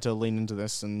decided to lean into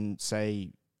this and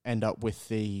say end up with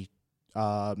the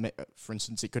for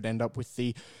instance, it could end up with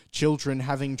the children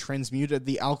having transmuted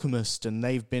the alchemist, and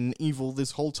they've been evil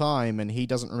this whole time, and he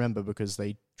doesn't remember because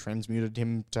they transmuted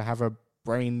him to have a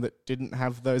brain that didn't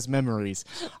have those memories.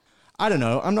 I don't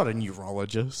know. I'm not a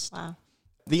neurologist. Wow.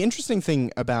 The interesting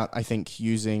thing about, I think,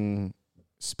 using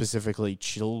specifically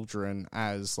children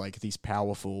as like these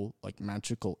powerful, like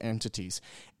magical entities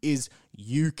is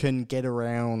you can get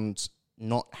around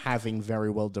not having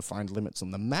very well-defined limits on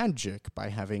the magic by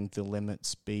having the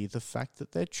limits be the fact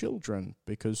that they're children.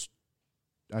 Because,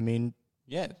 I mean...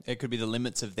 Yeah, it could be the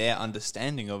limits of their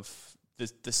understanding of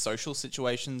the social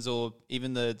situations, or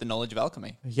even the knowledge of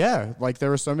alchemy. Yeah, like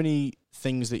there are so many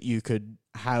things that you could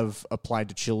have applied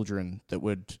to children that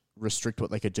would restrict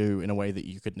what they could do in a way that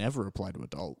you could never apply to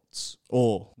adults,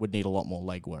 or would need a lot more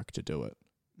legwork to do it.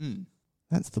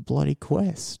 That's the bloody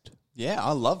quest. Yeah,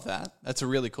 I love that. That's a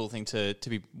really cool thing to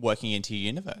be working into your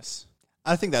universe.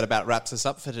 I think that about wraps us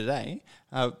up for today.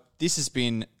 This has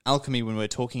been Alchemy when we're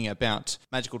talking about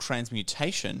magical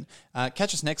transmutation.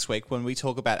 Catch us next week when we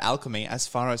talk about alchemy as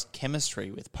far as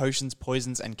chemistry with potions,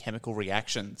 poisons, and chemical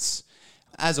reactions.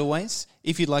 As always,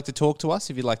 if you'd like to talk to us,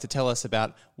 if you'd like to tell us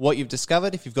about what you've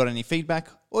discovered, if you've got any feedback,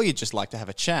 or you'd just like to have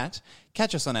a chat,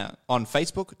 catch us on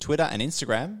Facebook, Twitter, and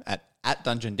Instagram at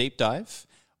Dungeon Deep Dive,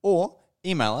 or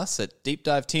email us at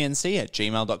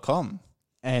deepdivetnc@gmail.com.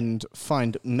 And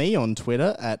find me on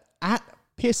Twitter at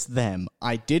 @pissthem.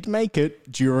 I did make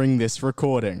it during this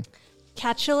recording.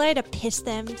 Catch you later, piss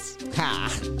thems.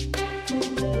 Ha!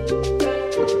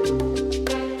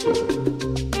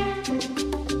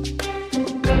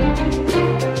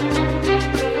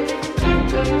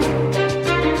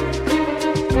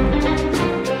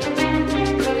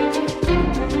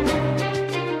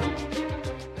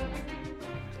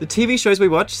 The TV shows we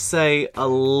watch say a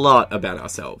lot about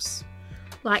ourselves.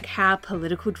 Like how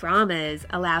political dramas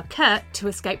allow Kurt to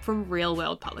escape from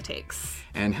real-world politics.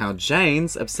 And how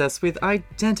Jane's obsessed with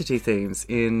identity themes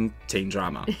in teen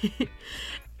drama.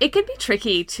 It can be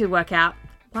tricky to work out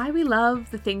why we love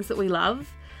the things that we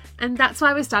love, and that's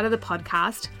why we started the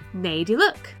podcast Made You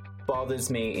Look. Bothers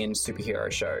me in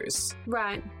superhero shows.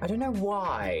 Right. I don't know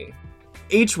why.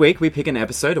 Each week we pick an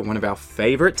episode of one of our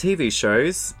favourite TV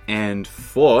shows and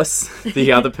force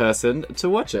the other person to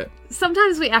watch it.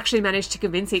 Sometimes we actually manage to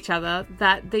convince each other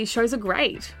that these shows are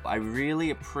great. I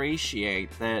really appreciate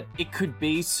that it could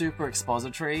be super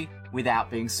expository without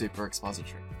being super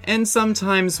expository. And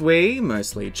sometimes we,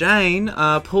 mostly Jane,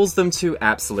 pulls them to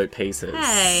absolute pieces.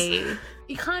 Hey,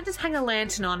 you can't just hang a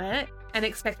lantern on it and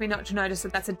expect me not to notice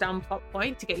that that's a dumb plot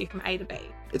point to get you from A to B.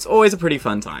 It's always a pretty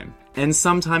fun time. And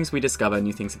sometimes we discover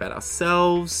new things about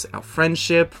ourselves, our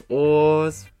friendship,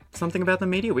 or something about the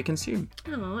media we consume.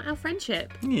 Oh, our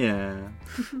friendship. Yeah.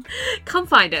 Come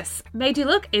find us. Made You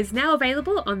Look is now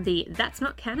available on the That's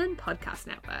Not Canon podcast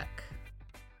network.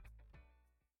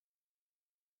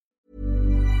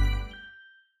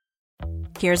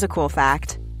 Here's a cool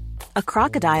fact. A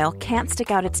crocodile can't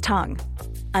stick out its tongue.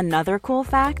 Another cool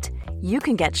fact, you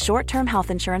can get short-term health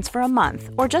insurance for a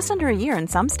month or just under a year in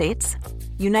some states.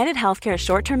 United Healthcare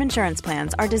short-term insurance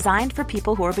plans are designed for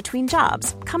people who are between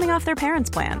jobs, coming off their parents'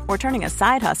 plan, or turning a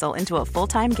side hustle into a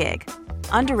full-time gig.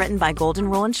 Underwritten by Golden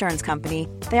Rule Insurance Company,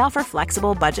 they offer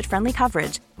flexible, budget-friendly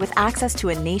coverage with access to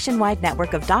a nationwide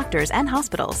network of doctors and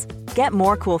hospitals. Get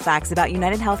more cool facts about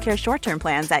United Healthcare short-term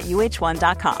plans at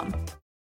uh1.com.